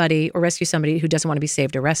save somebody or rescue somebody who doesn't want to be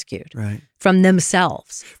saved or rescued. Right. From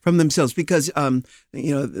themselves. From themselves. Because,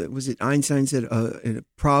 was it Einstein said a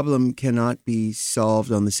problem cannot be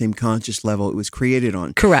solved on the same conscious level it was created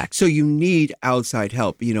on. Correct. So you need outside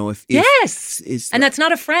help. If Yes. And that's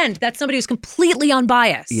not a friend. That's somebody who's completely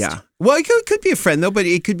unbiased. Yeah. Well, it could be a friend, though, but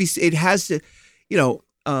it has to,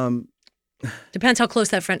 Depends how close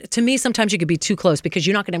that friend. To me, sometimes you could be too close because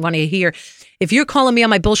you're not going to want to hear. If you're calling me on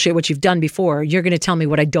my bullshit, which you've done before, you're going to tell me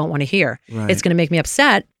what I don't want to hear. Right. It's going to make me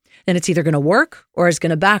upset. Then it's either going to work or it's going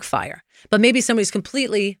to backfire. But maybe somebody's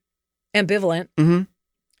completely ambivalent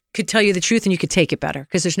could tell you the truth and you could take it better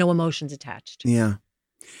because there's no emotions attached. Yeah.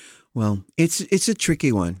 Well, it's a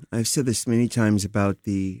tricky one. I've said this many times about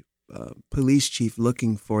the police chief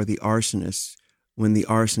looking for the arsonist when the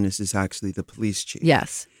arsonist is actually the police chief.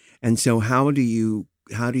 Yes. And so how does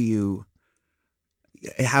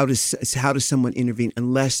someone intervene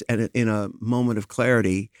unless in a moment of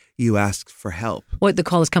clarity you ask for help? What, the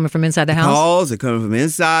call is coming from inside the house? Calls are coming from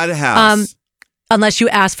inside the house. Unless you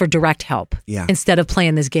ask for direct help. Yeah. Instead of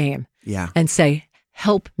playing this game. Yeah. And say,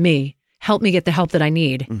 help me get the help that I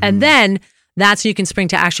need. And then that's when you can spring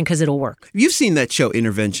to action because it'll work. You've seen that show,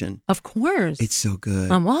 Intervention. Of course. It's so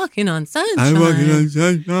good. I'm walking on sunshine. I'm walking on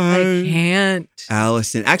sunshine. I can't.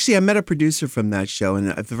 Allison. Actually, I met a producer from that show, and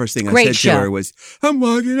the first thing I Great said show. to her was, I'm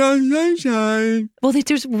walking on sunshine. Well,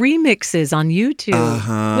 there's remixes on YouTube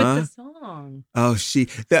Uh-huh. with the song. Oh,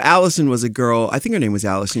 Allison was a girl. I think her name was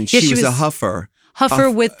Allison. Yeah, she was a huffer.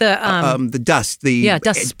 With the dust.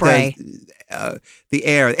 dust spray. The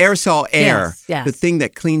aerosol air. Yes. The thing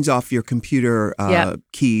that cleans off your computer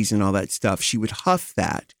keys and all that stuff. She would huff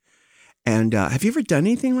that. And have you ever done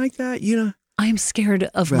anything like that? I am scared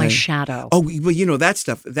of my shadow. Oh, well, that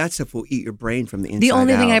stuff will eat your brain from the inside out. The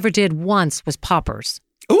only thing I ever did once was poppers.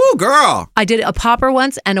 Ooh, girl. I did a popper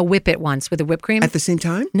once and a whip it once with a whipped cream. At the same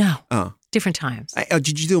time? No. Oh. Different times.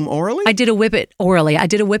 Did you do them orally? I did a whip it orally. I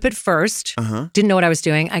did a whip it first. Uh-huh. Didn't know what I was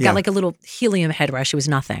doing. I got like a little helium head rush. It was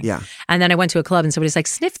nothing. Yeah. And then I went to a club and somebody's like,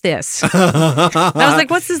 sniff this. I was like,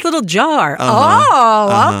 what's this little jar?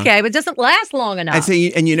 Oh, okay. But it doesn't last long enough. I'd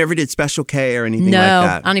say, and you never did Special K or anything no, like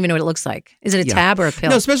that? I don't even know what it looks like. Is it a tab or a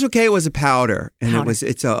pill? No, Special K was a powder. And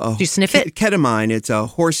it's a Do you sniff it? Ketamine. It's a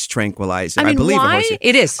horse tranquilizer. I mean, believe why?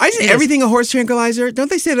 It is. Isn't everything a horse tranquilizer? Don't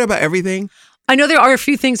they say that about everything? I know there are a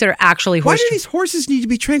few things that are actually horse. Why do these horses need to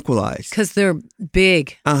be tranquilized? Because they're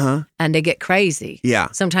big and they get crazy. Yeah.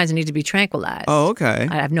 Sometimes they need to be tranquilized. Oh, okay.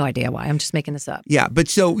 I have no idea why. I'm just making this up. Yeah,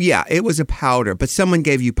 but it was a powder, but someone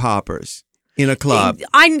gave you poppers in a club.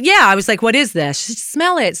 I was like, what is this? She said,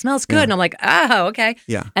 smell it. It smells good. And I'm like, oh, okay.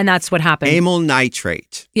 Yeah. And that's what happened. Amyl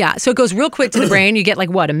nitrate. Yeah. So it goes real quick to the brain. You get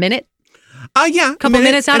like what, a minute? Yeah. Couple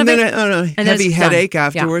minutes out of it? And then heavy headache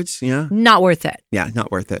afterwards. Yeah. Not worth it. Yeah,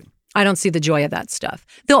 not worth it. I don't see the joy of that stuff.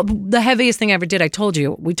 The heaviest thing I ever did, I told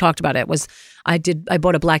you, we talked about it, was I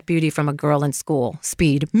bought a Black Beauty from a girl in school.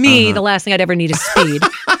 Speed. The last thing I'd ever need is speed.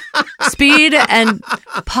 Speed and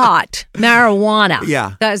pot, marijuana.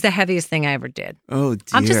 Yeah. That is the heaviest thing I ever did. Oh,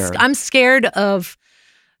 dear. I'm scared of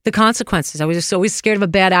the consequences. I was just always scared of a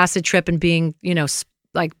bad acid trip and being,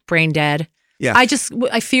 like brain dead. Yeah.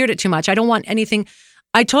 I feared it too much. I don't want anything.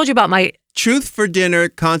 I told you about my... Truth for dinner,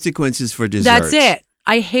 consequences for dessert. That's it.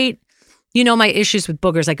 I hate, my issues with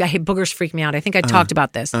boogers. Like, I hate boogers freak me out. I think I talked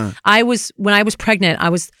about this. When I was pregnant, I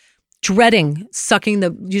was dreading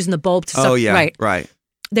using the bulb to suck. Oh, yeah. Right.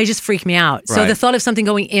 They just freak me out. So the thought of something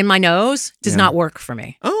going in my nose does not work for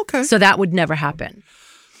me. Oh, okay. So that would never happen.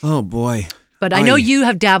 Oh, boy. But I know you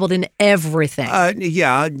have dabbled in everything.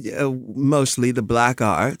 Mostly the black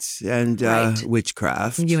arts and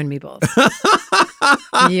witchcraft. You and me both.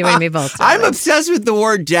 You and me both. I'm obsessed with the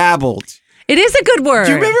word dabbled. It is a good word.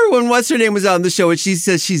 Do you remember when what's her name was on the show and she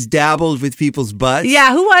says she's dabbled with people's butts?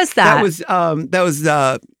 Yeah, who was that? That was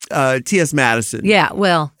T.S. Madison. Yeah,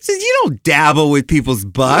 well, says you don't dabble with people's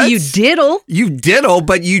butts. You diddle. You diddle,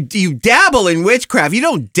 but you dabble in witchcraft. You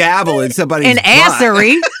don't dabble in somebody's butt.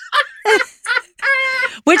 Assery.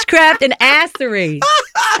 Witchcraft and assery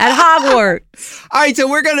at Hogwarts. All right, so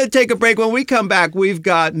we're going to take a break. When we come back, we've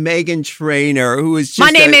got Meghan Trainor, who is just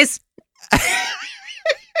My name is...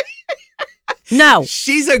 No.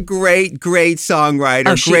 She's a great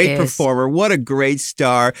songwriter, great performer. What a great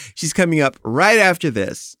star. She's coming up right after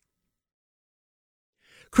this.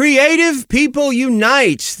 Creative people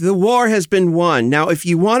unite. The war has been won. Now, if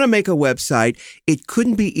you want to make a website, it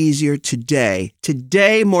couldn't be easier today.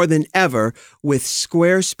 Today, more than ever, with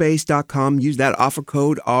squarespace.com. Use that offer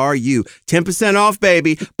code RU. 10% off,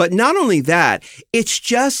 baby. But not only that, it's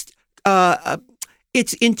just...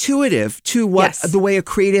 it's intuitive to the way a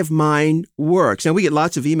creative mind works. Now, we get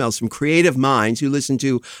lots of emails from creative minds who listen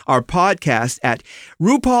to our podcast at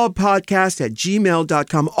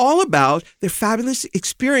RuPaulPodcast@gmail.com, all about their fabulous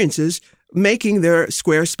experiences making their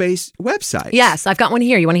Squarespace website. Yes, I've got one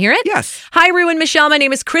here. You want to hear it? Yes. Hi, Ru and Michelle. My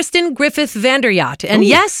name is Kristen Griffith Vanderyacht. And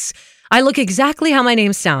yes, I look exactly how my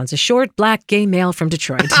name sounds, a short, black, gay male from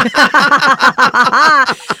Detroit.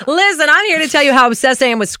 Listen, I'm here to tell you how obsessed I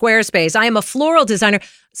am with Squarespace. I am a floral designer.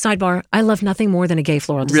 Sidebar, I love nothing more than a gay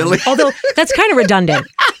floral designer. Really? Although that's kind of redundant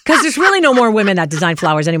because there's really no more women that design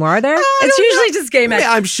flowers anymore, are there? It's usually just gay men.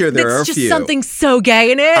 Yeah, I'm sure there are a few. It's just something so gay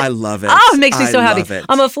in it. I love it. Oh, it makes me so happy. It.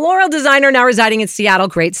 I'm a floral designer now residing in Seattle,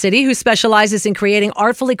 great city, who specializes in creating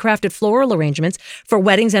artfully crafted floral arrangements for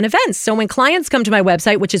weddings and events. So when clients come to my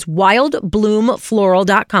website, which is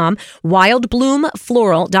wildbloomfloral.com,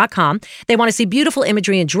 wildbloomfloral.com, they want to see beautiful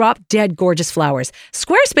imagery and drop dead gorgeous flowers.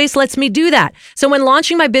 Squarespace lets me do that. So when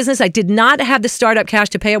launching my business, I did not have the startup cash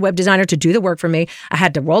to pay a web designer to do the work for me. I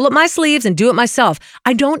had to roll up my sleeves and do it myself.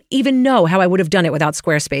 I don't even know how I would have done it without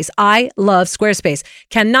Squarespace. I love Squarespace.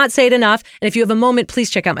 Cannot say it enough. And if you have a moment,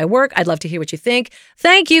 please check out my work. I'd love to hear what you think.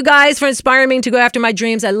 Thank you guys for inspiring me to go after my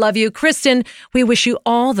dreams. I love you. Kristen, we wish you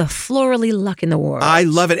all the florally luck in the world. I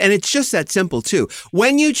love it. And it's just that simple, too.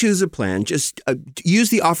 When you choose a plan, just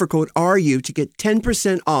use the offer code RU to get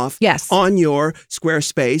 10% off on your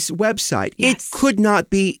Squarespace website. Yes. It could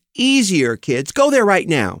not be easier, kids. Go there right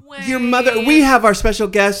now. Wait. Your mother, we have our special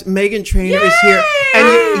guest, Meghan Trainor is here.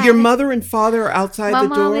 And your mother and father are outside the door?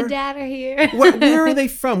 My mom and dad are here. Where are they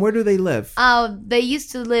from? Where do they live? They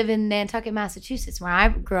used to live in Nantucket, Massachusetts, where I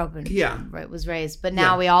grew up and was raised. But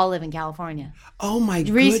now we all live in California. Oh, my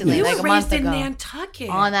Recently, you like were a month raised ago, in Nantucket.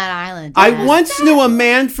 on that island. I once knew a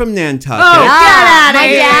man from Nantucket. Oh, get out of my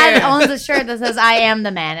here. dad owns a shirt that says "I am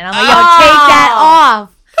the man," and I'm like, "Yo, take that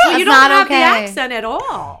off." That's you don't not have okay. the accent at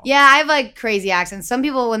all. Yeah, I have like crazy accents. Some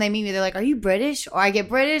people, when they meet me, they're like, "Are you British?" Or I get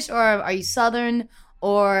British, or "Are you Southern?"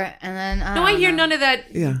 Or and then I hear none of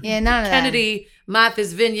that. Yeah, none of Kennedy,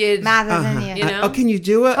 Martha's Vineyard. Martha's Vineyard. You know? Oh, can you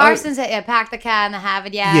do it? Carson said, pack the cat in the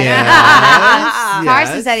habit, Yes.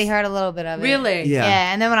 Carson said he heard a little bit of it. Really? Yeah.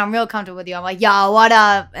 And then when I'm real comfortable with you, I'm like, yo, what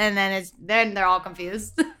up? And then they're all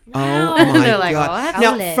confused. Oh, my They're like, God. what?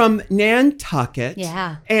 Now, from Nantucket.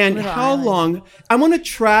 Yeah. And how long? I want to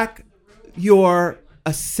track your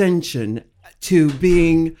ascension to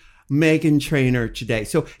being Meghan Trainor today.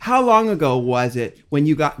 So how long ago was it when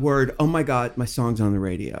you got word, oh my God, my song's on the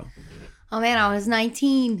radio? Oh man, I was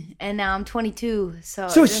 19 and now I'm 22. So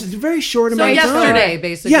it's a very short amount of time. So yesterday,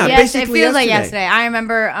 basically. Yeah, yes, basically it feels like yesterday. I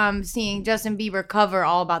remember seeing Justin Bieber cover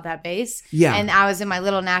All About That Bass. Yeah. And I was in my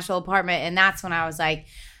little Nashville apartment, and that's when I was like,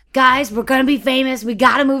 guys, we're going to be famous. We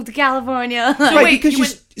got to move to California. So right, because you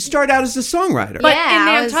started out as a songwriter. But in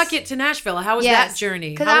Nantucket to Nashville, how was that journey?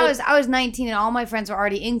 Because I was 19 and all my friends were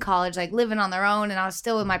already in college, like living on their own, and I was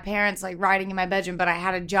still with my parents, like riding in my bedroom, but I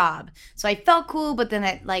had a job. So I felt cool, but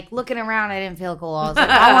then like looking around, I didn't feel cool. I was like,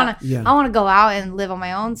 I want to go out and live on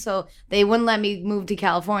my own. So they wouldn't let me move to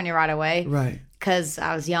California right away. Right. Because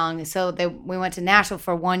I was young. So we went to Nashville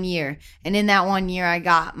for 1 year. And in that 1 year, I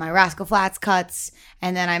got my Rascal Flatts cuts.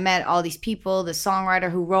 And then I met all these people, the songwriter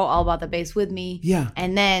who wrote All About the Bass with me. Yeah.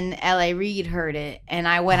 And then L.A. Reid heard it. And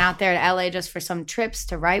I went out there to L.A. just for some trips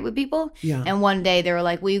to write with people. Yeah. And one day they were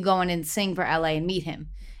like, will you go in and sing for L.A. and meet him?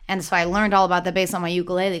 And so I learned all about the bass on my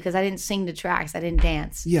ukulele because I didn't sing the tracks. I didn't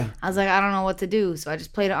dance. Yeah. I was like, I don't know what to do. So I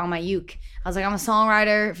just played it on my uke. I was like, I'm a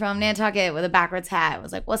songwriter from Nantucket with a backwards hat. I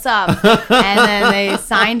was like, what's up? And then they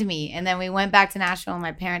signed me. And then we went back to Nashville and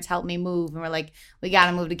my parents helped me move. And we're like, we got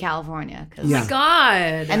to move to California. Oh my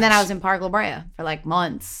God. And then I was in Park La Brea for like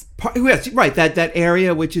months. Yes, right. That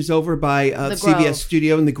area which is over by the CBS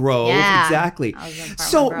studio in the Grove. Yeah. Exactly.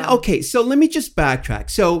 So, okay. So let me just backtrack.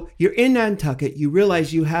 So you're in Nantucket. You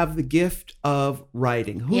realize you have the gift of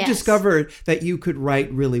writing. Who discovered that you could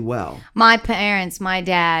write really well? My parents, my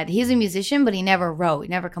dad, he's a musician, but he never wrote, he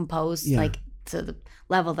never composed like to the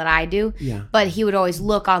level that I do. Yeah. But he would always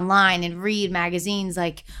look online and read magazines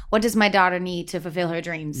like, what does my daughter need to fulfill her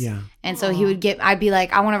dreams? Yeah. And so I'd be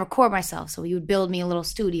like, I want to record myself. So he would build me a little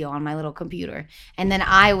studio on my little computer. And then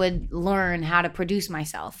I would learn how to produce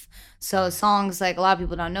myself. So songs, like a lot of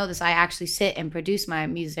people don't know this, I actually sit and produce my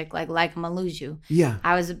music like I'ma Lose You. Yeah.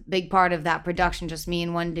 I was a big part of that production, just me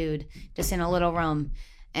and one dude, just in a little room.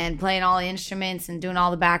 And playing all the instruments and doing all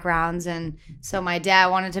the backgrounds. And so my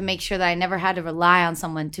dad wanted to make sure that I never had to rely on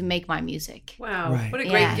someone to make my music. Wow. Right. What a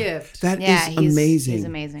great gift. That is amazing. He's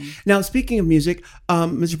amazing. Now, speaking of music,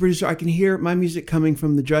 Mr. Producer, I can hear my music coming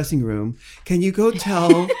from the dressing room. Can you go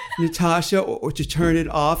tell Natasha or to turn it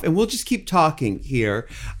off? And we'll just keep talking here.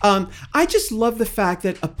 I just love the fact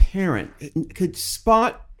that a parent could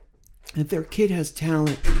spot if their kid has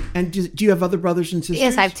talent. And do you have other brothers and sisters?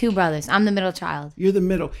 Yes, I have 2 brothers. I'm the middle child. You're the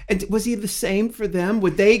middle. And was he the same for them?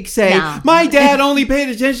 Would they say, No. my dad only paid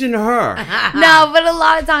attention to her? No, but a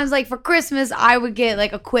lot of times, like for Christmas, I would get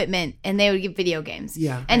like equipment and they would get video games.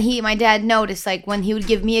 Yeah. And my dad noticed like when he would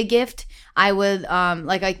give me a gift, I would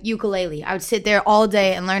like a ukulele. I would sit there all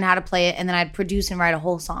day and learn how to play it, and then I'd produce and write a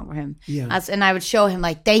whole song for him. Yeah. And I would show him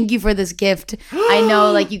like, thank you for this gift. I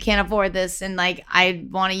know like you can't afford this, and like I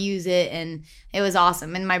want to use it, and it was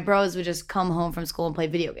awesome. And my bros would just come home from school and play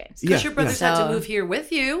video games. Because your brothers had to move here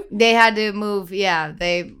with you. They had to move.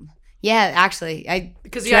 Actually,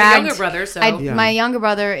 because you have a younger brother, so my younger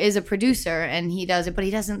brother is a producer and he does it, but he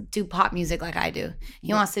doesn't do pop music like I do.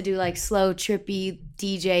 He wants to do like slow, trippy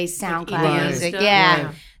DJ SoundCloud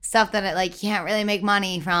music, stuff that like can't really make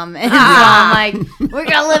money from. And so I'm like, we're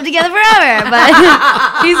gonna live together forever.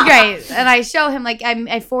 But he's great, and I show him like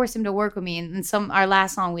I force him to work with me. And our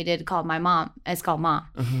last song we did called My Mom. It's called Mom,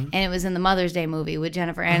 and it was in the Mother's Day movie with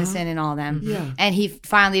Jennifer Aniston and all them. Yeah. And he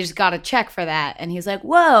finally just got a check for that, and he's like,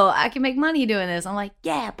 "Whoa, I can make money doing this." I'm like,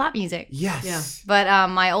 "Yeah, pop music." Yes. Yeah. But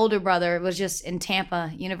my older brother was just in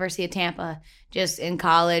Tampa, University of Tampa, just in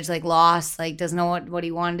college, like lost, like doesn't know what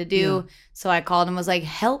he wanted to do. Yeah. So I called him, was like,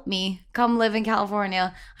 help me, come live in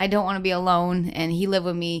California. I don't want to be alone. And he lived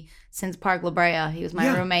with me since Park La Brea. He was my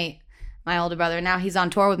roommate, my older brother. Now he's on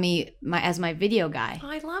tour with me as my video guy.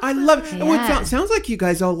 I love it. Yeah. It sounds like you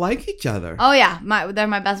guys all like each other. Oh yeah, they're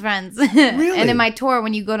my best friends. Really? And in my tour,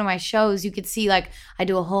 when you go to my shows, you could see like I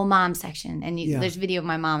do a whole mom section, and there's video of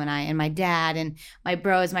my mom and I and my dad and my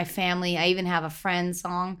bros, my family. I even have a Friends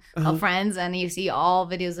song called Friends, and you see all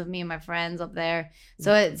videos of me and my friends up there.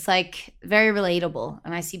 So it's like very relatable,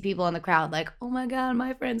 and I see people in the crowd like, oh my God,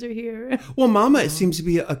 my friends are here. Well, Mama seems to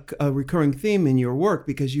be a recurring theme in your work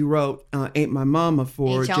because you wrote Ain't My Mama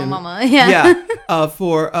for H.O. Mama,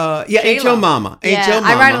 for H.O. Mama. H.O. Mama.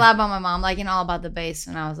 I write a lot about my mom, like all about the bass,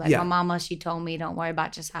 and I was like, my mama, she told me, don't worry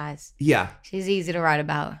about your size. Yeah. She's easy to write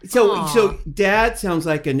about. So Dad sounds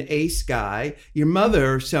like an ace guy. Your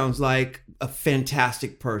mother sounds like a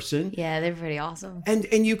fantastic person. Yeah, they're pretty awesome.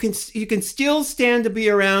 And you can still stand to be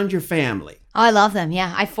around your family. Oh, I love them.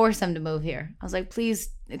 Yeah, I forced them to move here. I was like, please,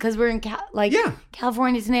 because we're in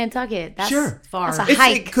California to Nantucket. That's far. That's a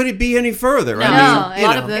hike. Could it be any further? No, a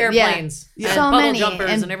lot of airplanes, and so many,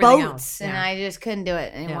 jumpers and everything boats, else. and I just couldn't do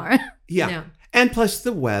it anymore. Yeah. And plus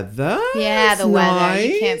the weather. Yeah, the weather. Nice.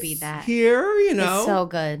 You can't beat that. Here, It's so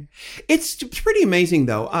good. It's pretty amazing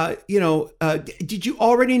though. Did you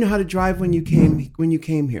already know how to drive when you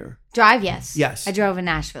came here? Drive, yes. Yes. I drove in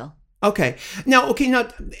Nashville. Okay. Now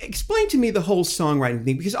explain to me the whole songwriting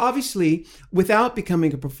thing, because obviously without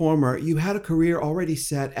becoming a performer, you had a career already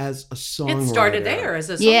set as a songwriter. It started there as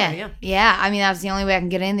a songwriter, Yeah. I mean, that was the only way I can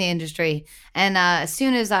get in the industry. And as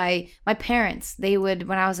soon as my parents, they would,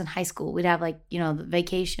 when I was in high school, we'd have the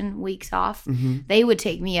vacation weeks off. Mm-hmm. They would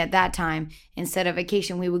take me at that time. Instead of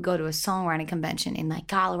vacation, we would go to a songwriting convention in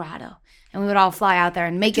Colorado. And we would all fly out there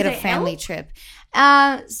and make it a family trip.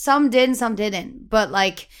 Some did and some didn't. But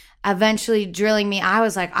eventually drilling me. I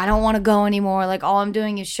was like, I don't want to go anymore. Like, all I'm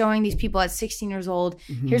doing is showing these people at 16 years old,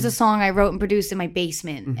 here's a song I wrote and produced in my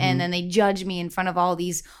basement. And then they judge me in front of all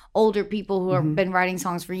these older people who have been writing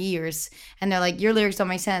songs for years. And they're like, your lyrics don't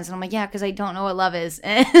make sense. And I'm like, yeah, because I don't know what love is.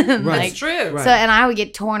 And Right. That's true. So, and I would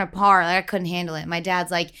get torn apart. Like, I couldn't handle it. My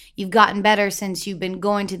dad's like, you've gotten better since you've been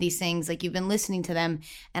going to these things. Like, you've been listening to them.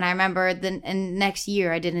 And I remember and next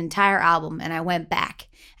year I did an entire album and I went back.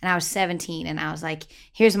 And I was 17 and I was like,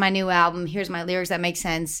 here's my new album. Here's my lyrics that make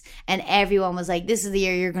sense. And everyone was like, this is the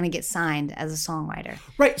year you're going to get signed as a songwriter.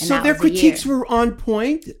 Right. And So that their was the critiques year. were on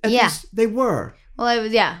point. At Yeah. least they were. Well, it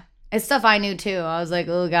was, yeah. It's stuff I knew too. I was like,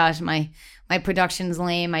 oh gosh, my production's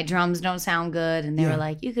lame. My drums don't sound good. And they were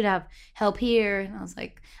like, you could have help here. And I was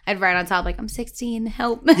like, I'd write on top like, I'm 16,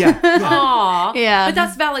 help. Yeah. Aw. Yeah. But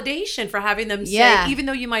that's validation for having them say, Yeah. even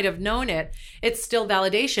though you might have known it, it's still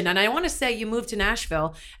validation. And I want to say you moved to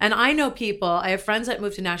Nashville, and I know people, I have friends that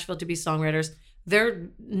moved to Nashville to be songwriters. They're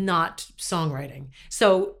not songwriting.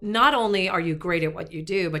 So not only are you great at what you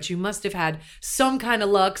do, but you must have had some kind of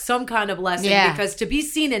luck, some kind of blessing, because to be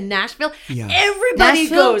seen in Nashville, everybody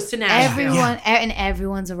goes to Nashville. And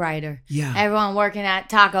everyone's a writer. Yeah. Everyone working at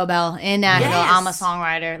Taco Bell in Nashville. Yes. I'm a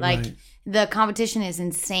songwriter. Like, Right. the competition is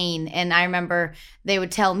insane. And I remember they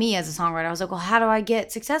would tell me as a songwriter, I was like, well, how do I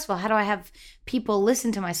get successful? How do I have people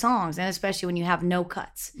listen to my songs? And especially when you have no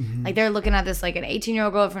cuts. Like, they're looking at this like an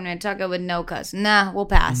 18-year-old girl from Nantucket with no cuts. Nah, we'll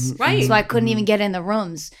pass. Right. So I couldn't even get in the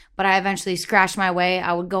rooms. But I eventually scratched my way.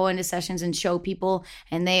 I would go into sessions and show people.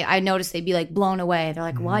 And I noticed they'd be like blown away. They're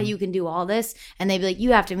like, what? You can do all this? And they'd be like,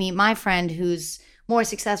 you have to meet my friend who's more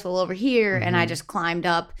successful over here. And I just climbed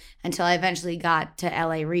up until I eventually got to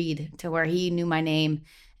L.A. Reid, to where he knew my name.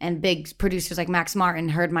 And big producers like Max Martin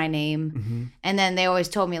heard my name. And then they always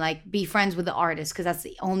told me, like, be friends with the artist, because that's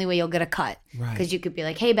the only way you'll get a cut. Right. Because you could be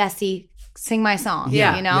like, hey, Bestie, sing my song.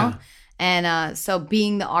 Yeah. You know? And so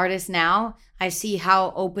being the artist now, I see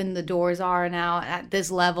how open the doors are now at this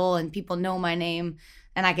level, and people know my name.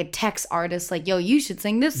 And I could text artists like, yo, you should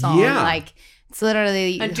sing this song. Yeah. Like, it's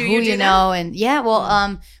literally And do who you do you know. And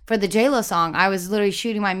for the J-Lo song, I was literally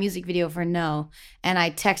shooting my music video for No. And I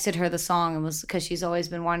texted her the song, and was because she's always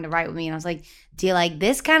been wanting to write with me. And I was like, do you like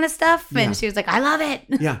this kind of stuff? And she was like, I love it.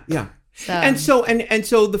 Yeah. So, And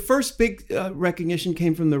so the first big recognition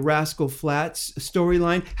came from the Rascal Flatts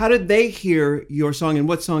storyline. How did they hear your song, and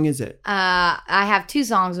what song is it? I have two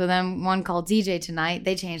songs with them. One called DJ Tonight.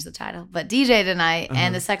 They changed the title, but DJ Tonight.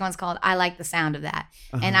 And the second one's called I Like the Sound of That.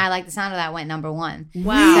 And I Like the Sound of That went number one.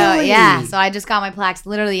 Wow. So yeah, so I just got my plaques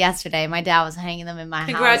literally yesterday. My dad was hanging them in my house.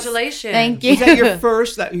 Congratulations. Thank you.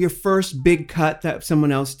 Was that your first big cut that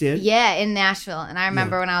someone else did? Yeah, in Nashville. And I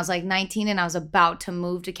remember when I was like 19 and I was about to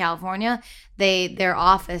move to California, their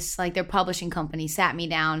office, like their publishing company, sat me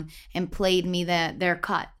down and played me their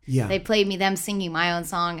cut. Yeah. They played me them singing my own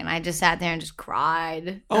song, and I just sat there and just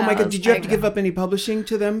cried. Oh my God! Did you have to give up any publishing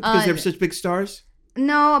to them because they were such big stars?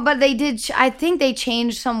 No, but they did. I think they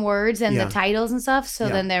changed some words and Yeah. the titles and stuff. So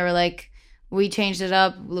Yeah. then they were like, we changed it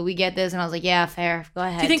up. We get this. And I was like, yeah, fair. Go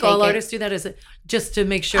ahead. Do you think take all it. artists do that? Is it just to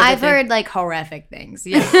make sure? I've that they- heard like horrific things.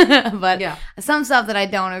 Yeah. But Yeah. some stuff that I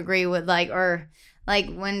don't agree with, like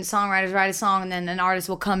when songwriters write a song and then an artist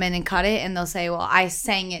will come in and cut it and they'll say, well, I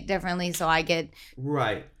sang it differently, so I get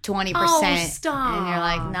Right. 20%. Oh, stop. And you're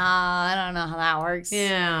like, nah, I don't know how that works.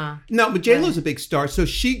 Yeah. No, but J-Lo's a big star. So did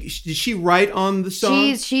she write on the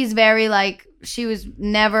song? She's very like, she was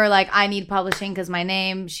never like, I need publishing because my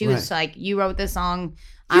name. She was Right. like, you wrote this song.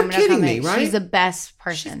 You're I'm gonna kidding come me, in. right? She's the best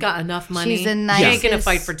person. She's got enough money. She's the She nicest. ain't gonna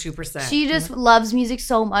fight for 2%. She just loves music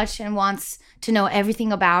so much and wants to know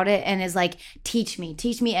everything about it, and is like, teach me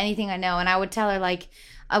anything I know. And I would tell her, like,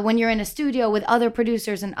 when you're in a studio with other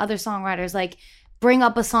producers and other songwriters, like, bring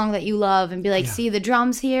up a song that you love and be like, see the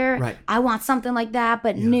drums here? Right. I want something like that,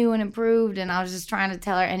 but new and improved. And I was just trying to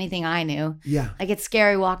tell her anything I knew. Yeah. Like, it's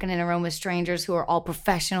scary walking in a room with strangers who are all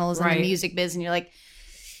professionals in Right. the music biz, and you're like,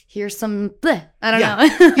 here's some bleh. I don't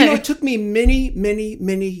know. It took me many, many,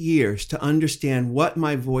 many years to understand what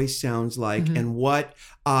my voice sounds like and what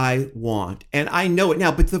I want. And I know it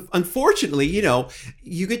now. But unfortunately,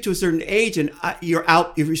 you get to a certain age and you're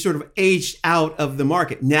sort of aged out of the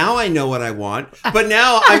market. Now I know what I want, but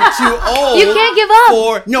now I'm too old. You can't give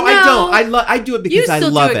up. No, I don't. I do it because I still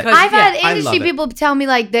do love it it. 'cause- I've had I industry love it. people tell me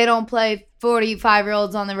like they don't play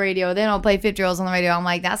 45-year-olds on the radio. They don't play 50-year-olds on the radio. I'm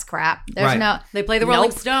like, that's crap. There's Right. no. They play the Rolling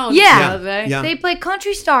Nope. Stones. Yeah. don't they? Yeah. They play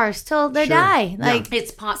country stars till they Sure. die. Yeah. Like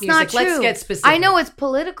It's pop it's music. not true. Let's get specific. I know it's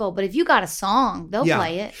political, but if you got a song, they'll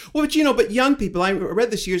play it. Well, but young people, I read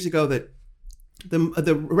this years ago that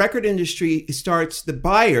the record industry starts, the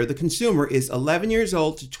buyer, the consumer is 11 years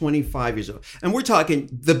old to 25 years old. And we're talking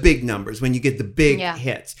the big numbers when you get the big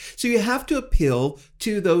hits. So you have to appeal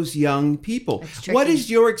to those young people. What is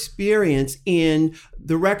your experience in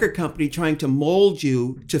the record company trying to mold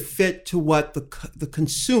you to fit to what the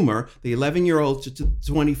consumer, the 11-year-old to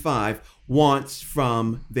 25, wants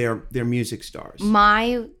from their music stars?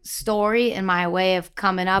 My story and my way of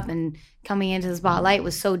coming up and coming into the spotlight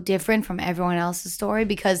was so different from everyone else's story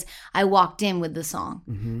because I walked in with the song.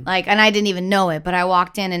 And I didn't even know it, but I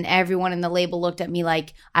walked in and everyone in the label looked at me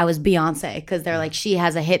like I was Beyonce because they're like, she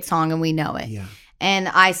has a hit song and we know it. And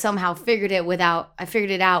I somehow figured it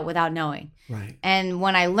out without knowing. And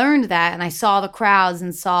when I learned that and I saw the crowds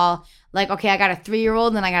and saw like, okay, I got a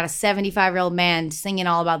 3-year-old and I got a 75-year-old man singing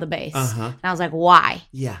all about the bass. And I was like, why?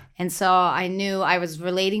 And so I knew I was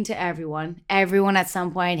relating to everyone. Everyone at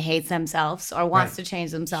some point hates themselves or wants to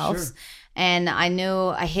change themselves. And I knew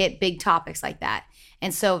I hit big topics like that.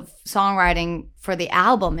 And so songwriting for the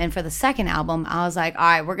album and for the second album, I was like, all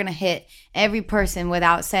right, we're going to hit every person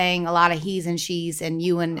without saying a lot of he's and she's and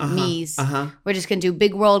you and me's. We're just going to do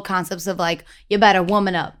big world concepts of like, you better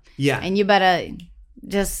woman up. And you better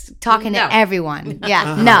just talking to everyone.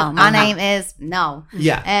 My name is no.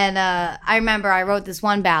 And I remember I wrote this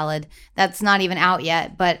one ballad that's not even out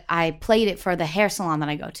yet, but I played it for the hair salon that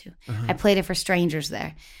I go to. I played it for strangers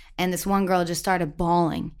there. And this one girl just started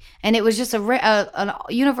bawling. And it was just a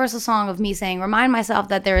universal song of me saying, remind myself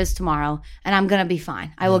that there is tomorrow and I'm going to be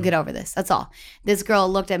fine. I will get over this. That's all. This girl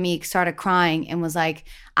looked at me, started crying and was like,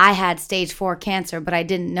 I had stage 4 cancer, but I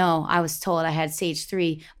didn't know. I was told I had stage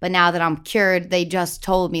 3. But now that I'm cured, they just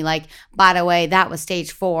told me, like, by the way, that was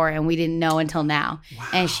stage 4 and we didn't know until now.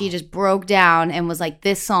 And she just broke down and was like,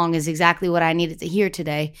 this song is exactly what I needed to hear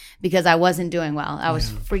today because I wasn't doing well. I was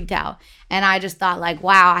freaked out. And I just thought like,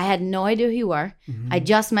 wow, I had no idea who you were. I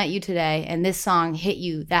just met you today and this song hit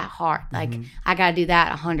you that hard. Like I got to do that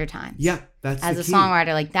 100 times. That's as a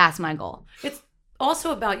songwriter, like that's my goal. It's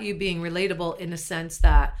also about you being relatable in the sense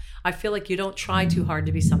that I feel like you don't try too hard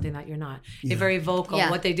to be something that you're not. You're very vocal.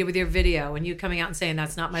 What they did with your video and you coming out and saying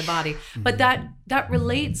that's not my body. But that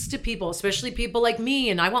relates to people, especially people like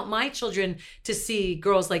me. And I want my children to see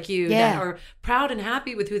girls like you that are proud and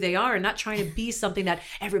happy with who they are and not trying to be something that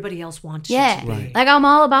everybody else wants you to be. Like I'm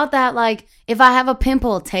all about that. Like if I have a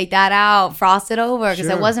pimple, take that out, frost it over because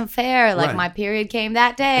it wasn't fair. Like my period came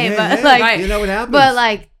that day. You know what happens. But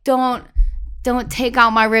like don't take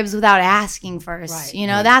out my ribs without asking first. You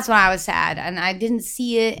know, that's when I was sad. And I didn't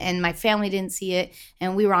see it and my family didn't see it.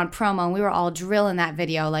 And we were on promo and we were all drilling that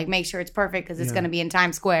video. Like, make sure it's perfect because it's going to be in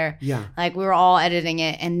Times Square. Like, we were all editing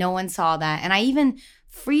it and no one saw that. And I even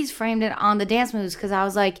freeze framed it on the dance moves because I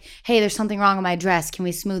was like, hey, there's something wrong with my dress. Can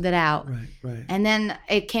we smooth it out? And then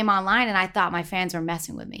it came online and I thought my fans were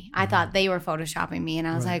messing with me. I thought they were photoshopping me. And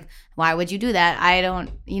I was like, why would you do that? I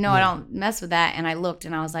don't mess with that. And I looked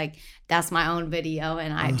and I was like, that's my own video.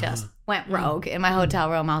 And I just went rogue in my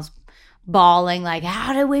hotel room. I was bawling like,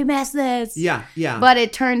 how did we mess this? But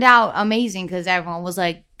it turned out amazing because everyone was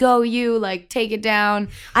like, go you, like, take it down.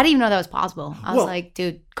 I didn't even know that was possible. I was like,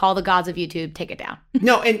 dude, call the gods of YouTube, take it down.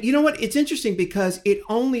 No, and you know what? It's interesting because it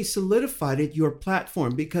only solidified your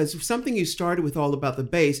platform because something you started with all about the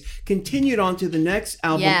bass continued on to the next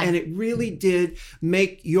album and it really did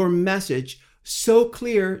make your message so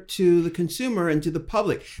clear to the consumer and to the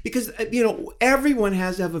public because, you know, everyone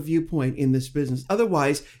has to have a viewpoint in this business.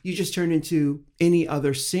 Otherwise, you just turn into any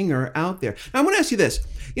other singer out there. Now, I want to ask you this.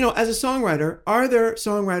 You know, as a songwriter, are there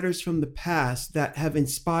songwriters from the past that have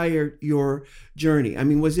inspired your journey? I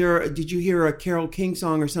mean, did you hear a Carole King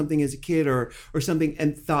song or something as a kid or something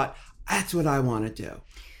and thought, that's what I want to do?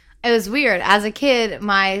 It was weird. As a kid,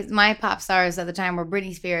 my pop stars at the time were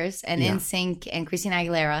Britney Spears and NSYNC and Christina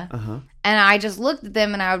Aguilera. And I just looked at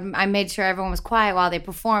them and I made sure everyone was quiet while they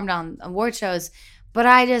performed on award shows. But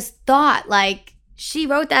I just thought, like, she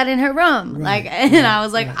wrote that in her room. And I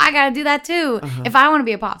was like, I got to do that too. If I want to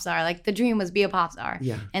be a pop star, like the dream was be a pop star.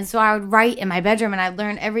 And so I would write in my bedroom and I'd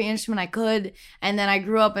learn every instrument I could. And then I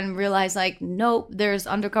grew up and realized, like, nope, there's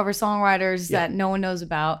undercover songwriters that no one knows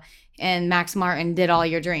about. And Max Martin did All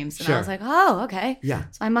Your Dreams. And I was like, oh, okay. So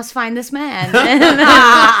I must find this man. It's like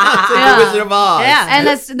the Wizard of Oz. And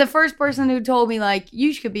that's the first person who told me, like,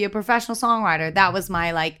 you should be a professional songwriter. That was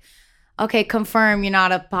my, like, okay, confirm you're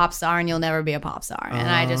not a pop star and you'll never be a pop star. And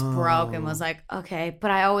I just broke and was like, okay. But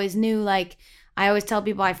I always knew, like, I always tell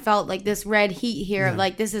people I felt like this red heat here,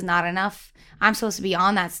 like, this is not enough. I'm supposed to be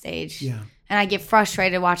on that stage. And I get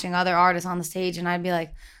frustrated watching other artists on the stage and I'd be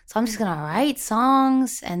like, so I'm just going to write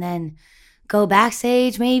songs and then go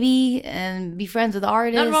backstage maybe and be friends with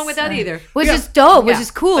artists. Nothing wrong with that either. Which is dope, which Yeah.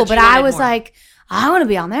 is cool. But you I wanted was more. like, I want to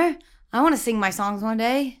be on there. I want to sing my songs one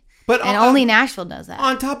day. But and only Nashville does that.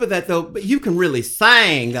 On top of that, though, but you can really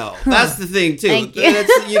sing, though. That's the thing too. Thank you. That's,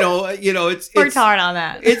 it's Worked hard on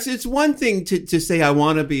that. It's one thing to say I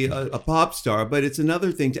want to be a pop star, but it's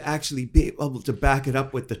another thing to actually be able to back it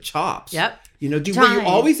up with the chops. Yep. Were you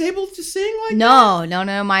always able to sing like that?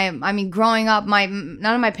 No. Growing up, none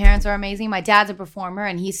of my parents are amazing. My dad's a performer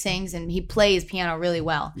and he sings and he plays piano really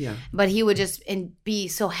well. Yeah. But he would just be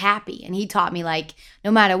so happy. And he taught me, like,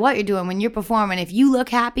 no matter what you're doing, when you're performing, if you look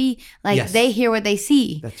happy, like, Yes. they hear what they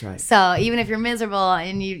see. That's right. So even if you're miserable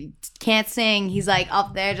and you can't sing, he's like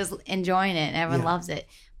up there just enjoying it and everyone loves it.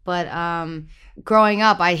 But growing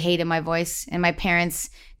up, I hated my voice and my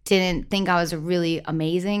parents didn't think I was really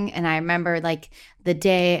amazing. And I remember like the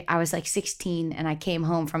day I was like 16 and I came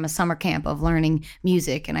home from a summer camp of learning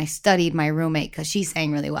music and I studied my roommate because she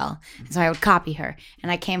sang really well. And so I would copy her.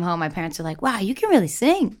 And I came home, my parents were like, wow, you can really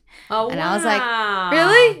sing. Oh, and wow. I was like,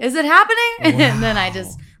 really? Is it happening? Wow. And then I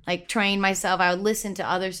just like trained myself. I would listen to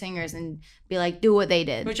other singers and be like, do what they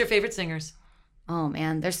did. Who's your favorite singers? Oh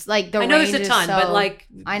man, there's like I know there's a ton, but like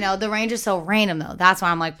I know the range is so random though. That's why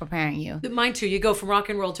I'm like preparing you. Mine too. You go from rock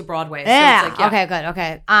and roll to Broadway. Yeah. So it's like, Okay. Good.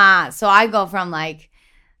 Okay. So I go from like,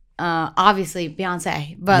 obviously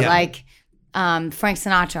Beyonce, but like, Frank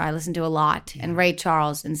Sinatra. I listen to a lot, and Ray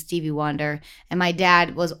Charles and Stevie Wonder. And my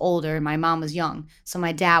dad was older, and my mom was young, so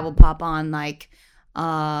my dad would pop on like,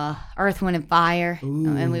 Earth, Wind and Fire,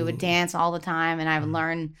 and we would dance all the time, and I would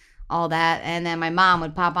learn all that. And then my mom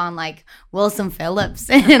would pop on like Wilson Phillips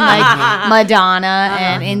and like Madonna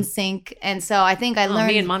and NSYNC. And so I think I learned.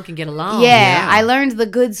 Me and Mom can get along. Yeah, I learned the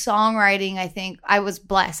good songwriting. I think I was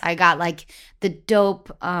blessed. I got like the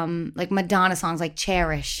dope like Madonna songs like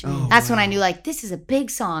Cherish. That's when I knew like this is a big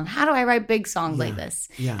song. How do I write big songs like this?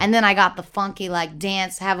 Yeah. And then I got the funky like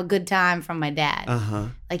dance, have a good time from my dad.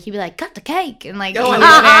 Like he'd be like, cut the cake and like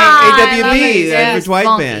AWB, the Average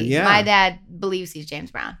White Band. Yeah. My dad believes he's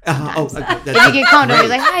James Brown. Sometimes. That's If you get comfortable,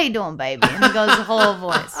 he's like, how you doing, baby? And he goes the whole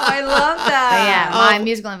voice. I love But that. yeah, my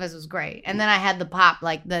musical influence was great. And then I had the pop,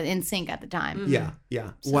 like the NSYNC at the time. Yeah.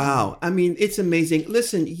 Wow. I mean, it's amazing.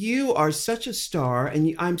 Listen, you are such a star,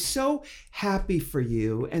 and I'm so happy for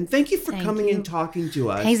you. And thank you for coming and talking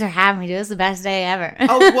to us. Thanks for having me, dude. It's the best day ever.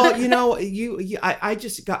 Oh, well, I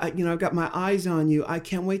just got, I've got my eyes on you. I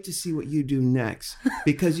can't wait to see what you do next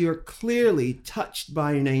because you're clearly touched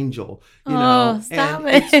by an angel. Stop and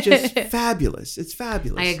it. It's just fabulous. It's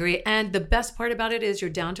fabulous. I agree. And the best part about it is you're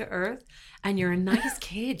down to earth and you're a nice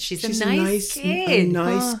kid. She's a nice kid. A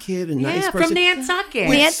nice kid, a nice person. From Nantucket.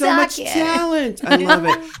 With so much talent. I love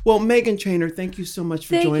it. Well, Meghan Trainor, thank you so much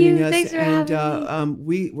for joining us. Thanks for having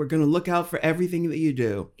me. We're going to look out for everything that you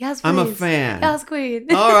do. Yes, please. I'm a fan. Yes, queen.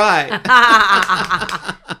 All right.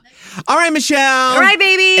 All right, Michelle. All right,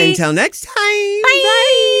 baby. Until next time.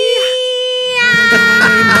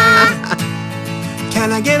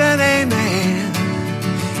 Can I get an amen?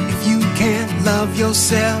 If you can't love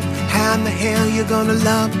yourself, how in the hell you gonna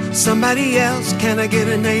love somebody else? Can I get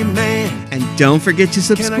an amen? And don't forget to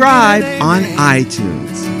subscribe on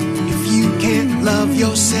iTunes. If you can't love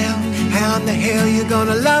yourself, how in the hell you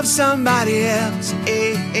gonna love somebody else?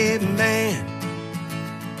 Amen.